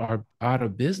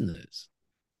of business.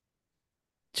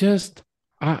 I just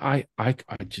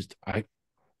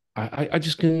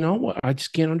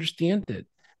can't understand it.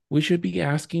 We should be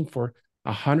asking for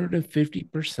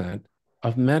 150%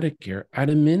 of Medicare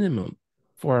at a minimum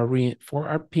for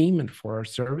our payment for our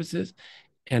services,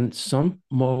 and some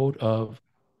mode of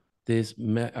this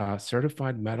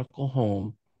certified medical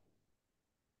home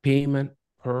payment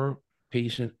per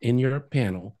patient in your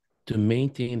panel to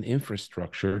maintain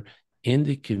infrastructure in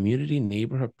the community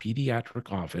neighborhood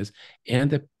pediatric office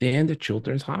and the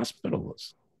children's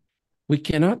hospitals. We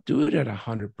cannot do it at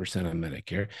 100% of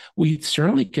Medicare. We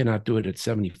certainly cannot do it at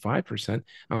 75%.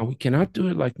 We cannot do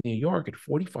it like New York at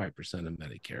 45% of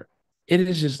Medicare. It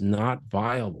is just not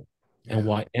viable. Yeah. And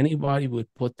why anybody would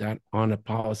put that on a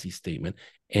policy statement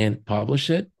and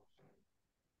publish it,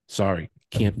 sorry,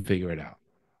 can't figure it out.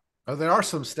 There are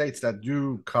some states that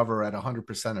do cover at 100%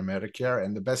 of Medicare,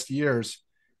 and the best years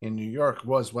in New York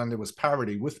was when there was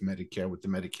parity with Medicare, with the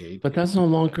Medicaid. But that's no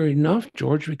longer enough,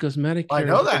 George, because Medicare I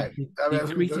know that.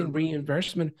 decreasing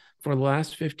reimbursement for the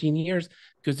last 15 years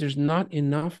because there's not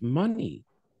enough money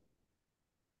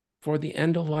for the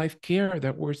end-of-life care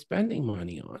that we're spending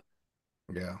money on.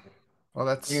 Yeah. Well,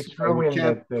 that's you throw in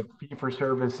that the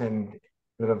fee-for-service and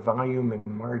the volume and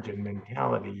margin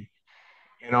mentality,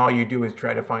 and all you do is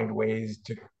try to find ways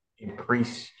to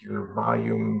increase your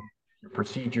volume, your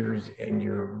procedures, and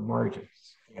your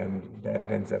margins, and that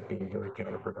ends up being very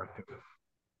counterproductive.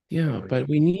 Yeah, but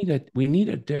we need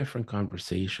a different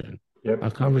conversation. Yep. A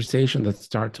conversation that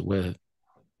starts with,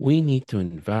 we need to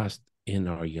invest in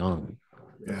our young.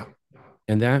 Yeah.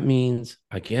 And that means,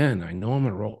 again, I know I'm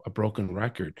a broken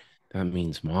record. That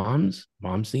means moms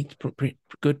need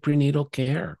good prenatal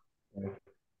care.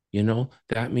 You know,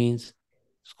 that means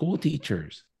school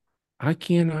teachers. I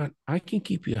can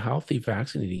keep you healthy,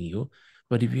 vaccinating you,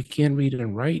 but if you can't read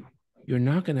and write, you're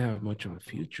not going to have much of a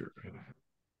future.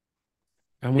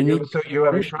 And we need so you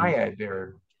have a triad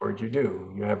there, or you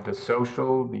do. You have the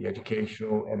social, the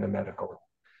educational, and the medical.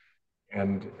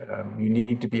 And you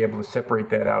need to be able to separate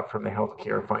that out from the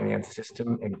healthcare finance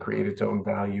system and create its own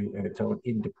value and its own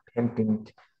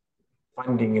independent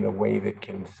funding in a way that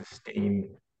can sustain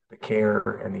the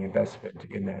care and the investment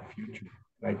in that future.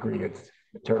 And I agree, it's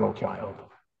maternal child.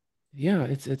 Yeah,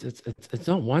 it's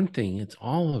not one thing; it's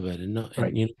all of it, and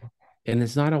you know, and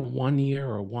it's not a 1 year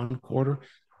or 1 quarter.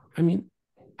 I mean,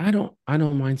 I don't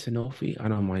mind Sanofi, I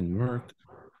don't mind Merck,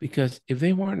 because if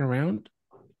they weren't around,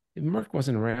 if Merck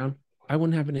wasn't around, I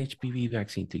wouldn't have an HPV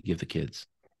vaccine to give the kids.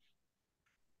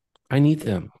 I need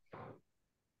them.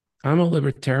 I'm a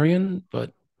libertarian,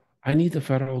 but I need the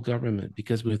federal government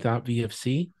because without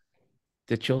VFC,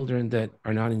 the children that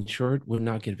are not insured will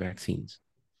not get vaccines.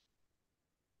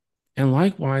 And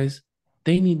likewise,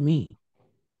 they need me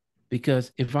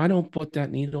because if I don't put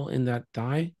that needle in that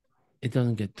thigh, it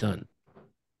doesn't get done.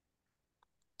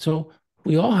 So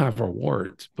we all have our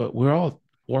wards, but we're all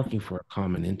working for a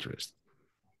common interest,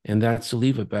 and that's to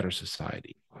leave a better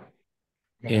society.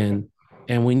 And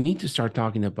we need to start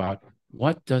talking about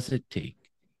what does it take,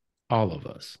 all of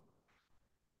us,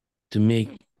 to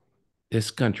make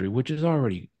this country, which is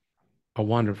already a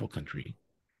wonderful country,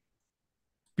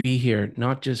 be here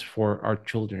not just for our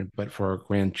children, but for our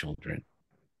grandchildren,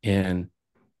 and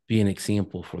be an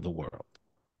example for the world.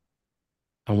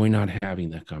 And we're not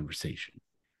having that conversation.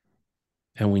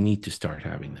 And we need to start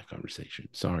having that conversation.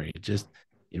 Sorry, it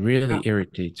really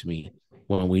irritates me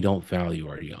when we don't value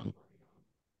our young.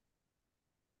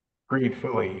 Agreed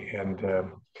fully. And,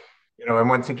 you know, and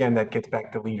once again, that gets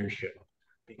back to leadership,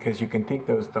 because you can think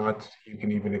those thoughts, you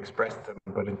can even express them,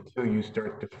 but until you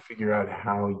start to figure out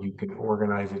how you can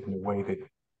organize it in a way that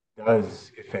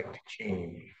does affect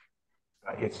change,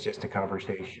 it's just a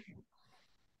conversation.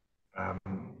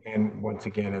 And once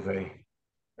again, as I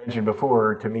mentioned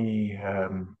before, to me,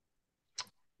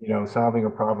 you know, solving a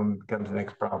problem becomes the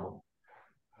next problem.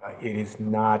 It is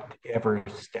not ever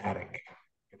static.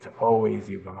 It's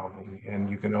always evolving, and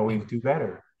you can always do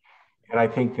better. And I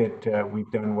think that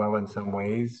we've done well in some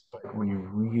ways, but we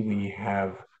really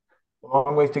have a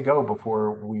long ways to go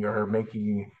before we are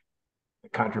making the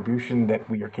contribution that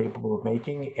we are capable of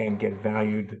making and get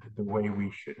valued the way we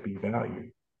should be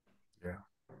valued. Yeah.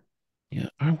 Yeah,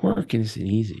 our work isn't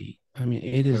easy. I mean,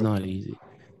 it is not easy.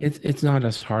 It's not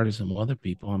as hard as some other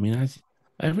people. I mean,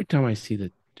 every time I see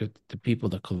the people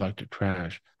that collect the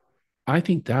trash, I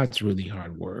think that's really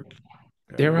hard work.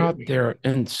 They're out there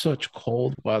in such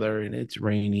cold weather and it's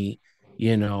rainy,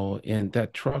 you know, and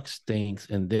that truck stinks,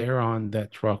 and they're on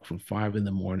that truck from 5 in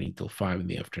the morning till 5 in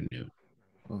the afternoon.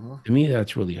 To me,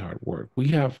 that's really hard work. We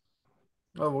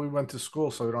went to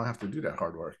school, so we don't have to do that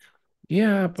hard work.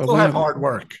 Yeah, but Still we have hard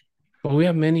work. But we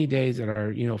have many days that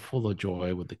are, you know, full of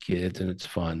joy with the kids, and it's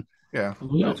fun. Yeah,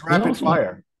 it's rapid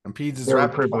fire, and PEDS is very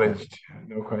rapid privileged, fire.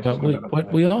 no question about But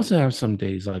that. we also have some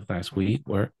days like last week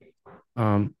where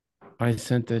I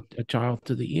sent a child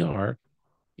to the ER,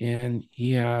 and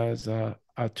he has a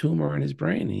tumor in his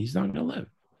brain, and he's not going to live.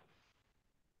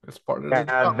 That's part of the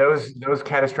job. Those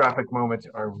catastrophic moments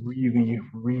are really,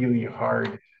 really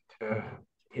hard to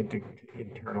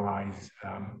internalize.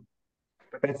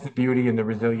 But that's the beauty and the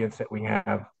resilience that we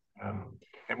have.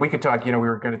 And we could talk, you know, we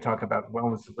were going to talk about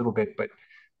wellness a little bit, but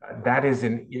that is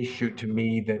an issue to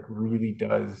me that really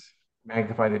does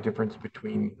magnify the difference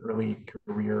between early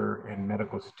career and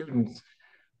medical students,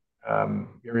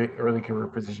 early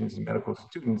career physicians and medical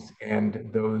students, and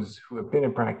those who have been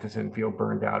in practice and feel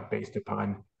burned out based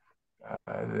upon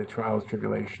the trials,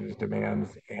 tribulations,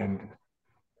 demands, and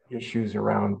issues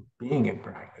around being in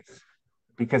practice.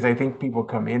 because I think people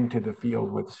come into the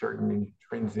field with certain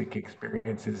intrinsic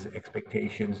experiences,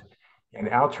 expectations, and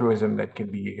altruism that can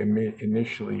be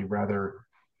initially rather,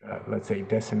 let's say,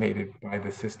 decimated by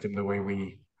the system, the way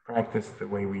we practice, the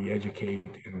way we educate,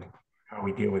 and how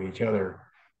we deal with each other.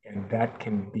 And that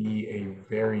can be a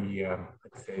very,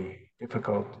 let's say,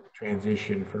 difficult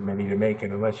transition for many to make.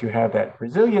 And unless you have that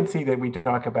resiliency that we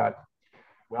talk about,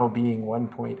 well-being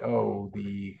 1.0,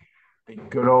 the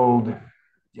good old,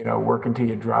 work until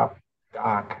you drop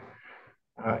doc.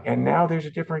 And now there's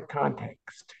a different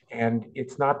context. And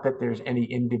it's not that there's any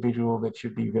individual that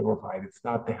should be vilified. It's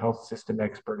not the health system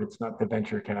expert. It's not the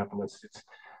venture capitalist.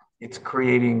 It's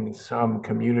creating some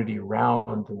community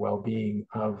around the well-being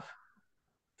of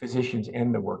physicians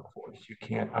and the workforce. You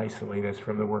can't isolate us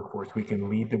from the workforce. We can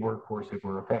lead the workforce if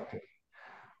we're effective.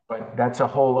 But that's a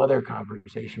whole other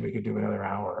conversation we could do another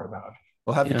hour about.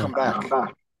 We'll have you come back.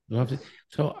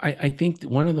 So I think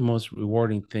one of the most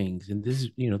rewarding things, and this is,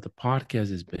 the podcast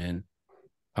has been,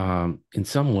 in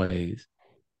some ways,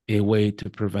 a way to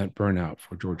prevent burnout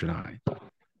for George and I.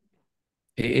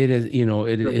 It is,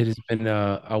 it has been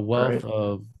a wealth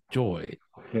of joy.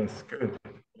 Yes, good.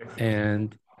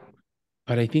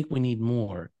 But I think we need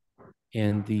more.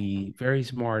 And the very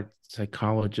smart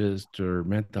psychologist or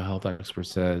mental health expert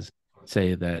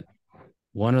say that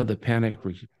one of the panic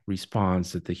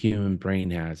response that the human brain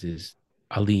has is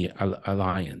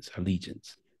allegiance.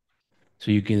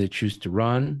 So you can either choose to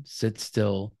run, sit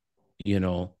still,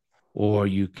 or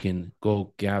you can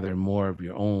go gather more of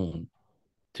your own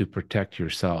to protect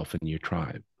yourself and your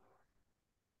tribe.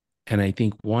 And I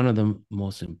think one of the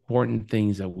most important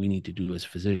things that we need to do as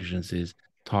physicians is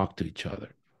talk to each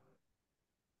other.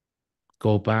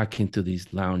 Go back into these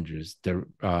lounges, the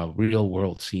real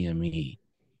world CME,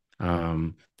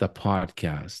 the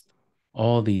podcast,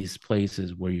 all these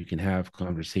places where you can have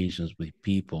conversations with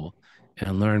people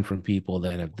and learn from people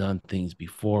that have done things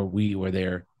before we were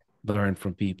there, learn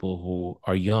from people who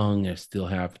are young and still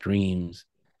have dreams,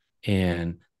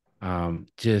 and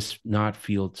just not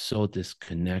feel so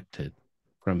disconnected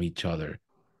from each other,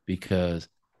 because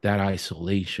that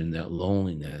isolation, that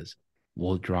loneliness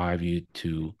will drive you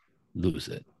to lose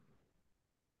it.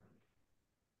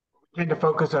 We tend to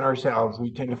focus on ourselves.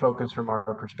 We tend to focus from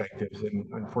our perspectives. And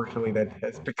unfortunately, that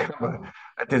has become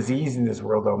a disease in this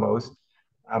world almost.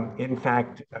 In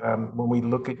fact, when we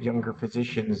look at younger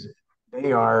physicians, they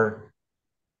haven't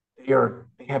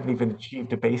even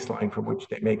achieved a baseline from which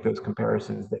they make those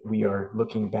comparisons that we are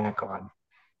looking back on.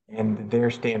 And their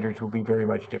standards will be very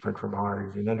much different from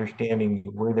ours. And understanding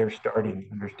where they're starting,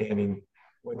 understanding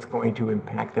what's going to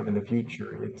impact them in the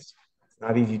future. It's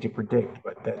not easy to predict,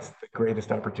 but that's the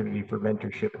greatest opportunity for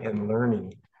mentorship and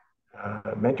learning.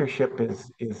 Mentorship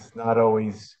is not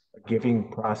always a giving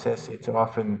process. It's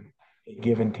often a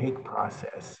give and take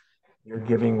process. You're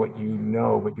giving what you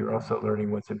know, but you're also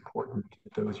learning what's important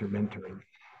to those you're mentoring.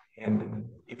 And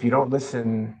if you don't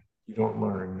listen, you don't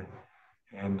learn.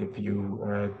 And if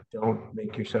you don't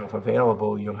make yourself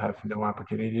available, you'll have no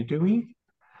opportunity to do either.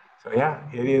 So yeah,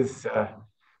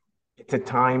 it's a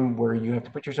time where you have to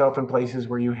put yourself in places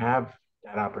where you have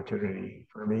that opportunity.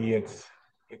 For me, it's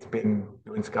been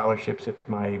doing scholarships at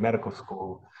my medical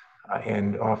school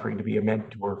and offering to be a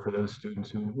mentor for those students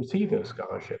who receive those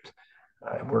scholarships.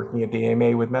 Working at the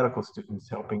AMA with medical students,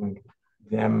 helping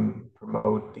them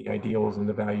promote the ideals and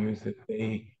the values that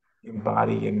they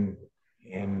embody, and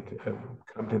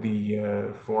come to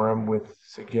the forum with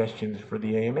suggestions for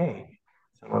the AMA.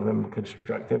 Some of them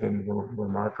constructive and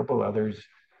remarkable, others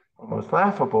almost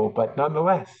laughable, but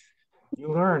nonetheless,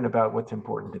 you learn about what's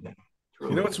important to them.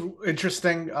 Truly. You know what's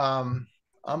interesting?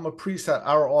 I'm a priest at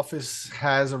our office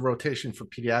has a rotation for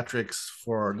pediatrics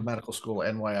for the medical school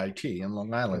NYIT in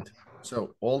Long Island.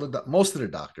 So most of the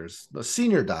doctors, the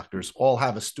senior doctors, all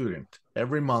have a student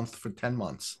every month for 10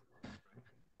 months.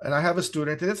 And I have a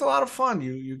student, and it's a lot of fun.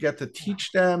 You get to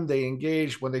teach them, they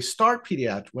engage. When they start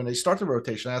the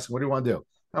rotation, I ask them, what do you want to do?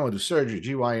 I want to do surgery,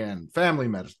 GYN, family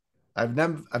medicine. I've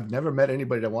never met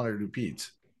anybody that wanted to do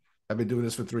peds. I've been doing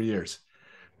this for 3 years.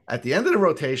 At the end of the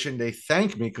rotation, they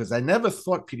thank me because I never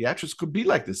thought pediatrics could be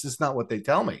like this. This is not what they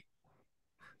tell me.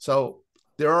 So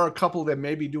there are a couple that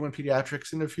may be doing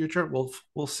pediatrics in the future.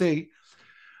 We'll see.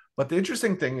 But the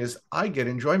interesting thing is I get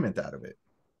enjoyment out of it.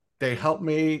 They help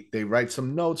me. They write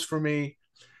some notes for me.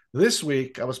 This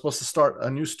week, I was supposed to start a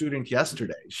new student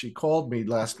yesterday. She called me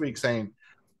last week saying,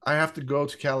 I have to go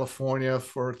to California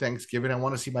for Thanksgiving. I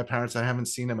want to see my parents. I haven't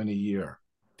seen them in a year.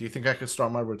 Do you think I could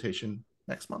start my rotation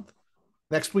next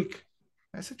week?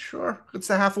 I said, sure. It's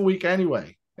a half a week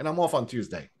anyway. And I'm off on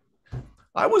Tuesday.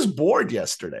 I was bored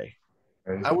yesterday.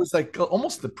 I was like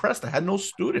almost depressed. I had no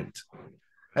student.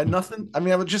 Had nothing. I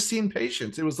mean, I was just seeing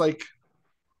patients. It was like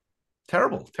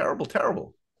terrible, terrible,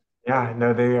 terrible. Yeah,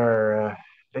 no, they are.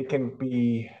 They can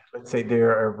be. Let's say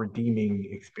they're a redeeming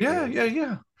Yeah, experience. yeah,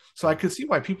 yeah. So I could see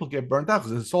why people get burnt out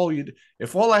because it's all you.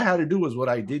 If all I had to do was what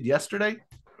I did yesterday,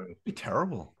 it'd be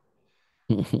terrible.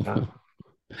 Yeah,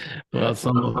 Well, that's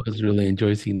some of us really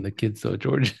enjoy seeing the kids, though,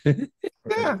 George.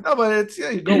 Yeah, no, but it's yeah.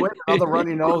 You go in another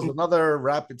runny nose, another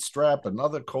rapid strap,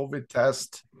 another COVID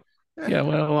test. Yeah, Yeah,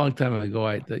 well, a long time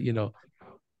ago,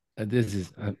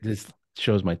 this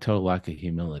shows my total lack of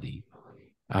humility.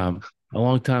 A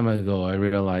long time ago, I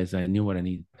realized I knew what I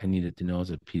needed to know as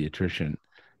a pediatrician.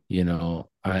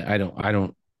 I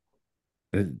don't.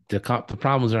 The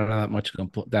problems are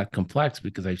not that complex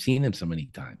because I've seen them so many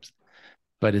times.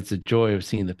 But it's a joy of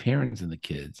seeing the parents and the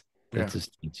kids that yeah,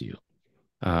 sustains you.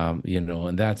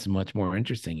 And that's much more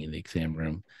interesting in the exam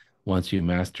room once you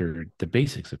master the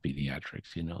basics of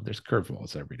pediatrics. There's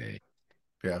curveballs every day.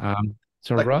 yeah.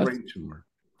 So Like the Russ, brain tumor.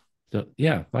 so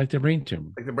yeah, like the brain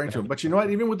tumor. Like the brain tumor. But you know what?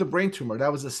 Even with the brain tumor,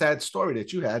 that was a sad story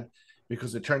that you had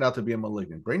because it turned out to be a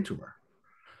malignant brain tumor.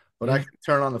 But I Yeah, can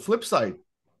turn on the flip side.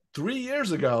 3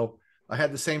 years ago, I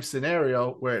had the same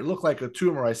scenario where it looked like a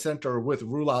tumor. I sent her with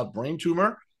rule out brain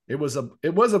tumor. It was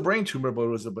a brain tumor, but it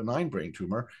was a benign brain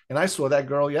tumor. And I saw that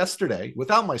girl yesterday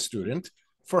without my student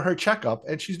for her checkup,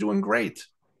 and she's doing great.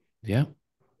 yeah,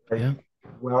 right. yeah.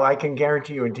 Well, I can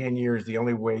guarantee you in 10 years, the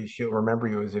only way she'll remember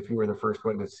you is if you were the first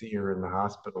one to see her in the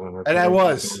hospital and her And I parents were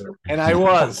was, there. and I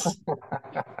was,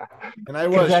 and I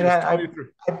Because was. She was telling me through.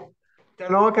 I've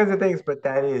done all kinds of things, but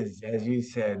that is, as you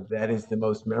said, that is the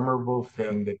most memorable Yeah,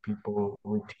 thing that people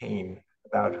retain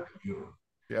about you.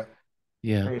 yeah,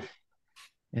 Yeah. Right.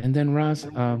 And then Ross,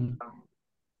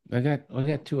 I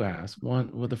got two asks.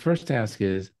 Well, the first ask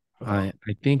is uh-huh.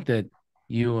 I think that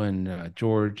you and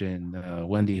George and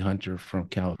Wendy Hunter from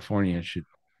California should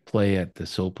play at the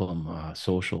Sopum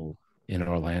Social in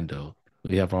Orlando.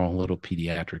 We have our own little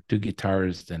pediatric, two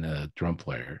guitarists and a drum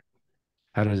player.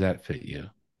 How does that fit you?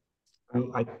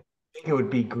 I think it would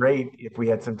be great if we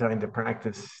had some time to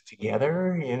practice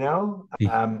together, you know?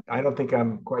 I don't think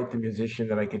I'm quite the musician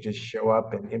that I could just show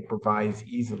up and improvise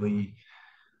easily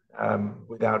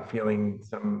without feeling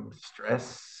some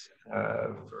stress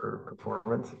for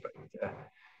performance. But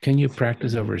Can you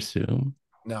practice over Zoom?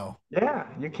 No, yeah,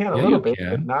 you can a Yeah, little you bit,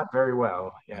 but can. not very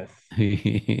well. Yes.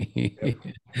 Yep.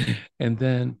 And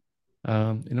then,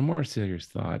 in a more serious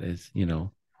thought is,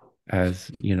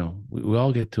 as we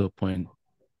all get to a point,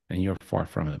 and you're far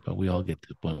from it, but we all get to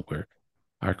a point where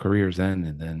our careers end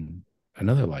and then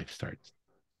another life starts.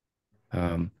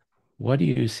 Um, what do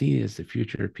you see as the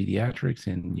future of pediatrics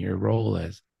and your role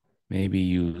as maybe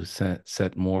you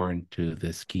set more into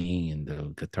the skiing and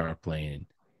the guitar playing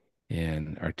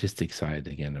and artistic side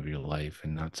again of your life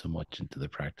and not so much into the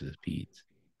practice of peds?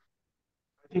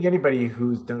 I think anybody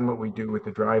who's done what we do with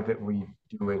the drive that we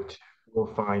do it will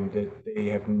find that they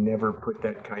have never put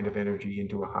that kind of energy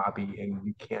into a hobby, and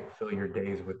you can't fill your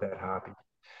days with that hobby.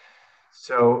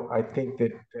 So I think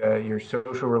that your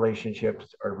social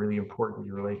relationships are really important.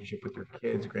 Your relationship with your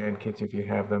kids, grandkids, if you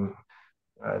have them,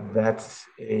 that's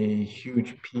a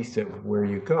huge piece of where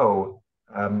you go.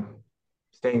 Um,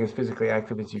 Staying as physically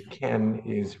active as you can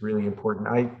is really important.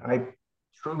 I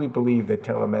truly believe that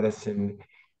telemedicine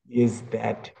is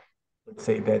that, let's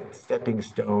say, that stepping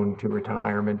stone to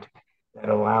retirement that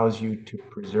allows you to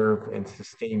preserve and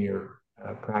sustain your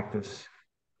practice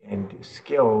and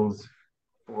skills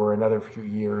for another few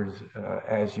years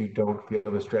as you don't feel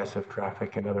the stress of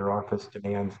traffic and other office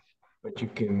demands, but you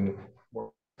can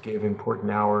give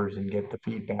important hours and get the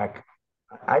feedback.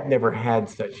 I've never had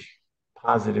such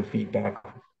positive feedback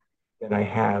than I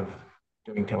have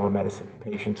doing telemedicine.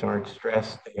 Patients aren't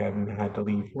stressed. They haven't had to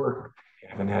leave work. They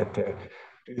haven't had to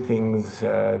do things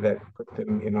that put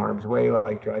them in harm's way,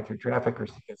 like drive through traffic or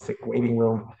a sick waiting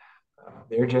room.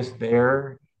 They're just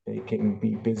there. They can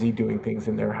be busy doing things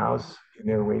in their house, in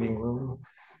their waiting room,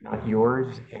 not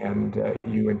yours. And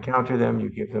you encounter them, you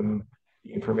give them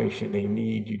the information they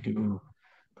need, you do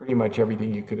pretty much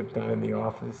everything you could have done in the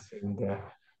office, and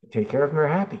take care of them. They're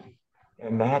happy.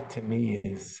 And that to me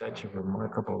is such a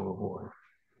remarkable reward.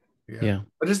 yeah. Yeah,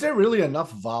 But is there really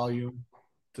enough volume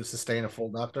to sustain a full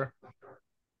doctor?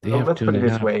 they have Let's two put and it a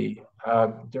this half. way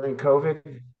during COVID,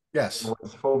 it Yes.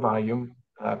 was full volume.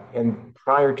 And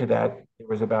prior to that, it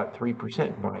was about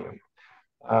 3% volume.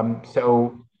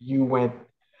 So you went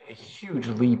a huge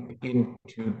leap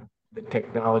into the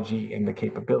technology and the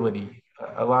capability.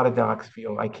 A lot of docs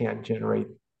feel I can't generate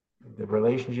the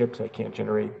relationships, I can't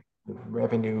generate the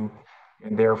revenue,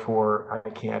 and therefore I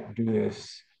can't do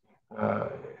this. Uh,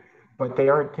 but they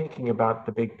aren't thinking about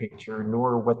the big picture,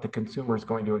 nor what the consumer is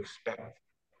going to expect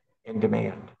and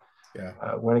demand. Yeah.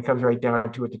 When it comes right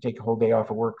down to it, to take a whole day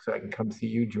off of work so I can come see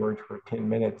you, George, for 10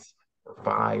 minutes or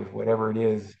 5, whatever it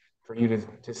is, for you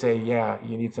to say, yeah,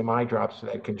 you need some eye drops for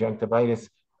that conjunctivitis.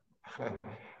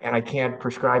 And I can't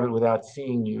prescribe it without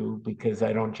seeing you because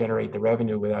I don't generate the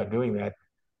revenue without doing that.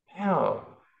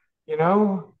 Hell, you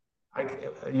know, I,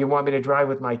 you want me to drive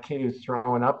with my kid who's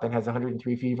throwing up and has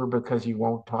 103 fever because you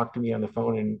won't talk to me on the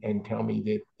phone and tell me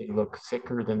that they look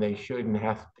sicker than they should and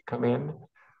have to come in?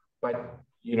 But,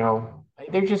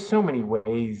 there's just so many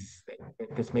ways that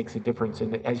this makes a difference.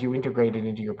 And as you integrate it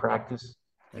into your practice,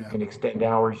 you can extend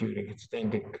hours, you can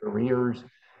extend careers,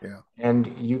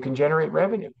 and you can generate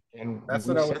revenue. And that's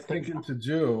what I was thinking to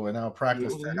do in our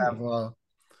practice, to have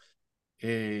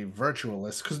a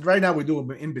virtualist, because right now we do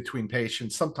them in between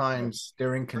patients. Sometimes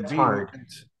they're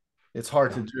inconvenient. It's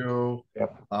hard to do.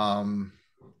 Yep. But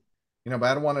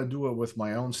I don't want to do it with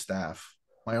my own staff,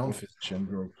 my own physician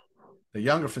group. The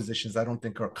younger physicians, I don't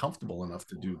think, are comfortable enough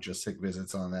to do just sick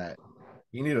visits on that.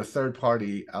 You need a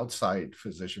third-party outside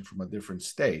physician from a different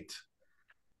state.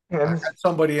 I had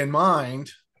somebody in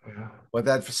mind, but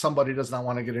that somebody does not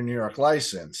want to get a New York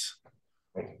license.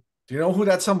 Do you know who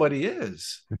that somebody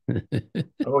is?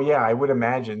 Oh, yeah, I would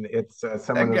imagine it's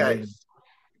someone who lives.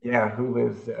 Yeah, who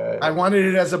lives. I wanted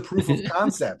it as a proof of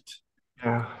concept.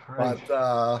 Yeah, right.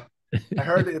 But I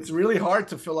heard it's really hard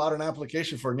to fill out an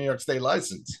application for a New York State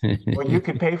license. Well, you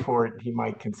could pay for it. He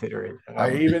might consider it.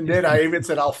 I even did. I even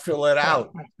said, I'll fill it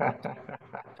out.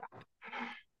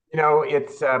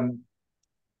 It's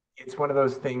one of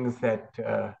those things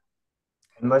that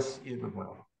unless you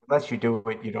do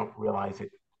it, you don't realize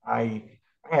it. I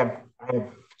have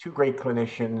 2 great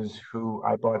clinicians who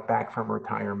I brought back from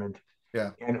retirement,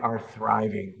 and are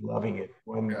thriving, loving it.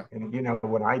 And you know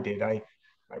what I did? I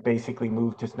basically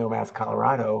moved to Snowmass,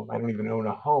 Colorado. I don't even own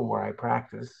a home where I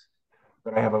practice,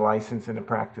 but I have a license and a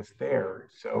practice there.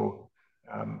 So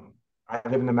I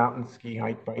live in the mountains, ski,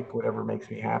 hike, bike, whatever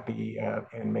makes me happy,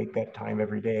 and make that time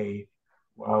every day,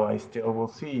 while I still will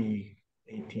see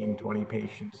 18, 20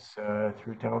 patients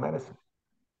through telemedicine.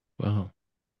 Wow.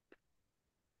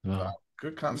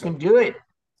 Good concept. You can do it.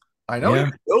 I know you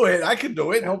can do it. I can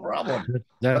do it. No problem.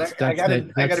 That's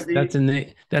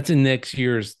in next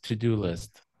year's to-do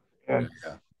list. Yes.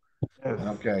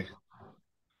 Okay.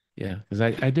 Yeah, because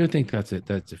I do think that's it.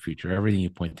 That's the future. Everything you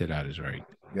pointed out is right.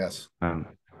 Yes.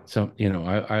 So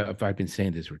I've been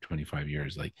saying this for 25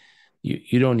 years. Like,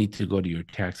 you don't need to go to your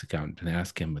tax accountant and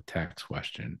ask him a tax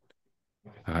question.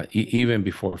 Even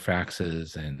before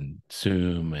faxes and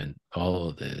Zoom and all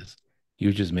of this,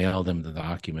 you just mail them the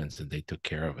documents and they took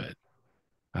care of it.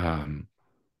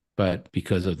 But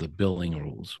because of the billing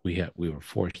rules, we were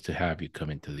forced to have you come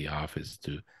into the office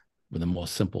with the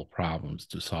most simple problems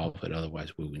to solve it.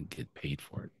 Otherwise, we wouldn't get paid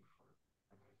for it.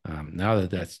 Now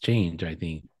that that's changed, I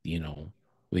think,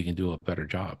 we can do a better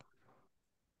job.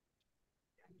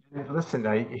 Listen,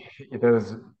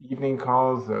 those evening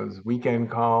calls, those weekend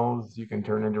calls, you can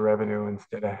turn into revenue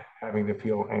instead of having to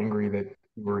feel angry that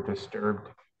you were disturbed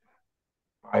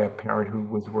by a parent who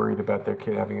was worried about their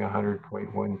kid having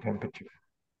 100.1 temperature.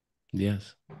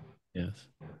 Yes.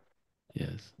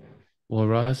 Well,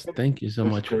 Russ, thank you so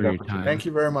much for your time. Thank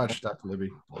you very much, Dr.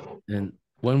 Libby. And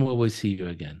when will we see you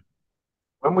again?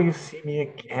 When will you see me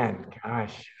again?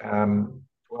 Gosh. Well,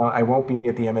 I won't be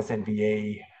at the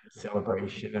MSNVA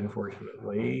celebration,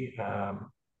 unfortunately.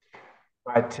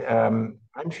 But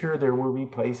I'm sure there will be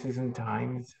places and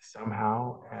times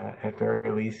somehow, at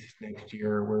very least next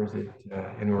year. Where is it?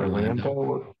 In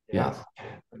Orlando? Yes.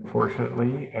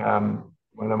 Unfortunately,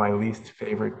 one of my least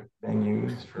favorite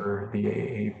venues for the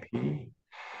AAP.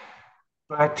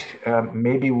 But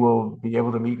maybe we'll be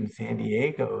able to meet in San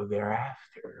Diego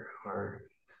thereafter, or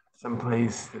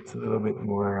someplace that's a little bit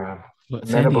more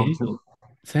amenable.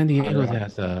 San Diego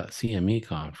has a CME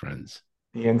conference.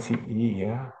 The NCE,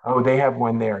 yeah. Oh, they have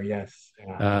one there, yes.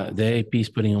 The AP's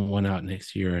putting one out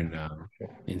next year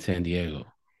in San Diego.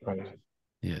 Right.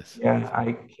 Yes. Yeah,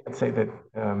 I can't say that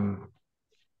there are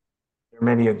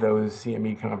many of those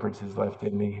CME conferences left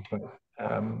in me, but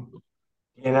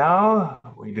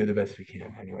we do the best we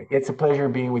can. Anyway, it's a pleasure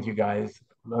being with you guys.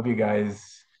 Love you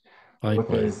guys,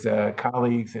 both as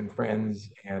colleagues and friends,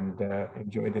 and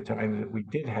enjoy the time that we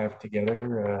did have together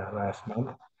last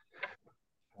month.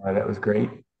 That was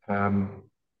great.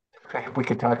 We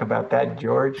could talk about that,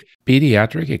 George.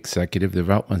 Pediatric Executive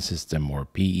Development System, or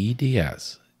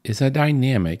PEDS, is a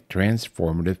dynamic,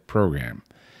 transformative program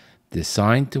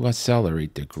designed to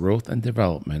accelerate the growth and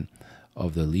development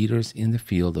of the leaders in the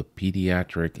field of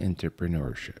pediatric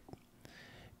entrepreneurship.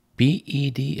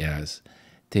 PEDS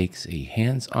takes a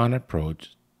hands-on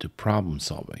approach to problem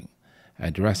solving,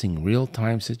 addressing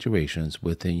real-time situations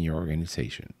within your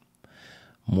organization.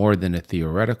 More than a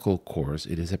theoretical course,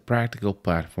 it is a practical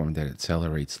platform that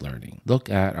accelerates learning. Look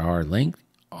at our link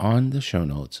on the show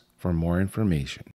notes for more information.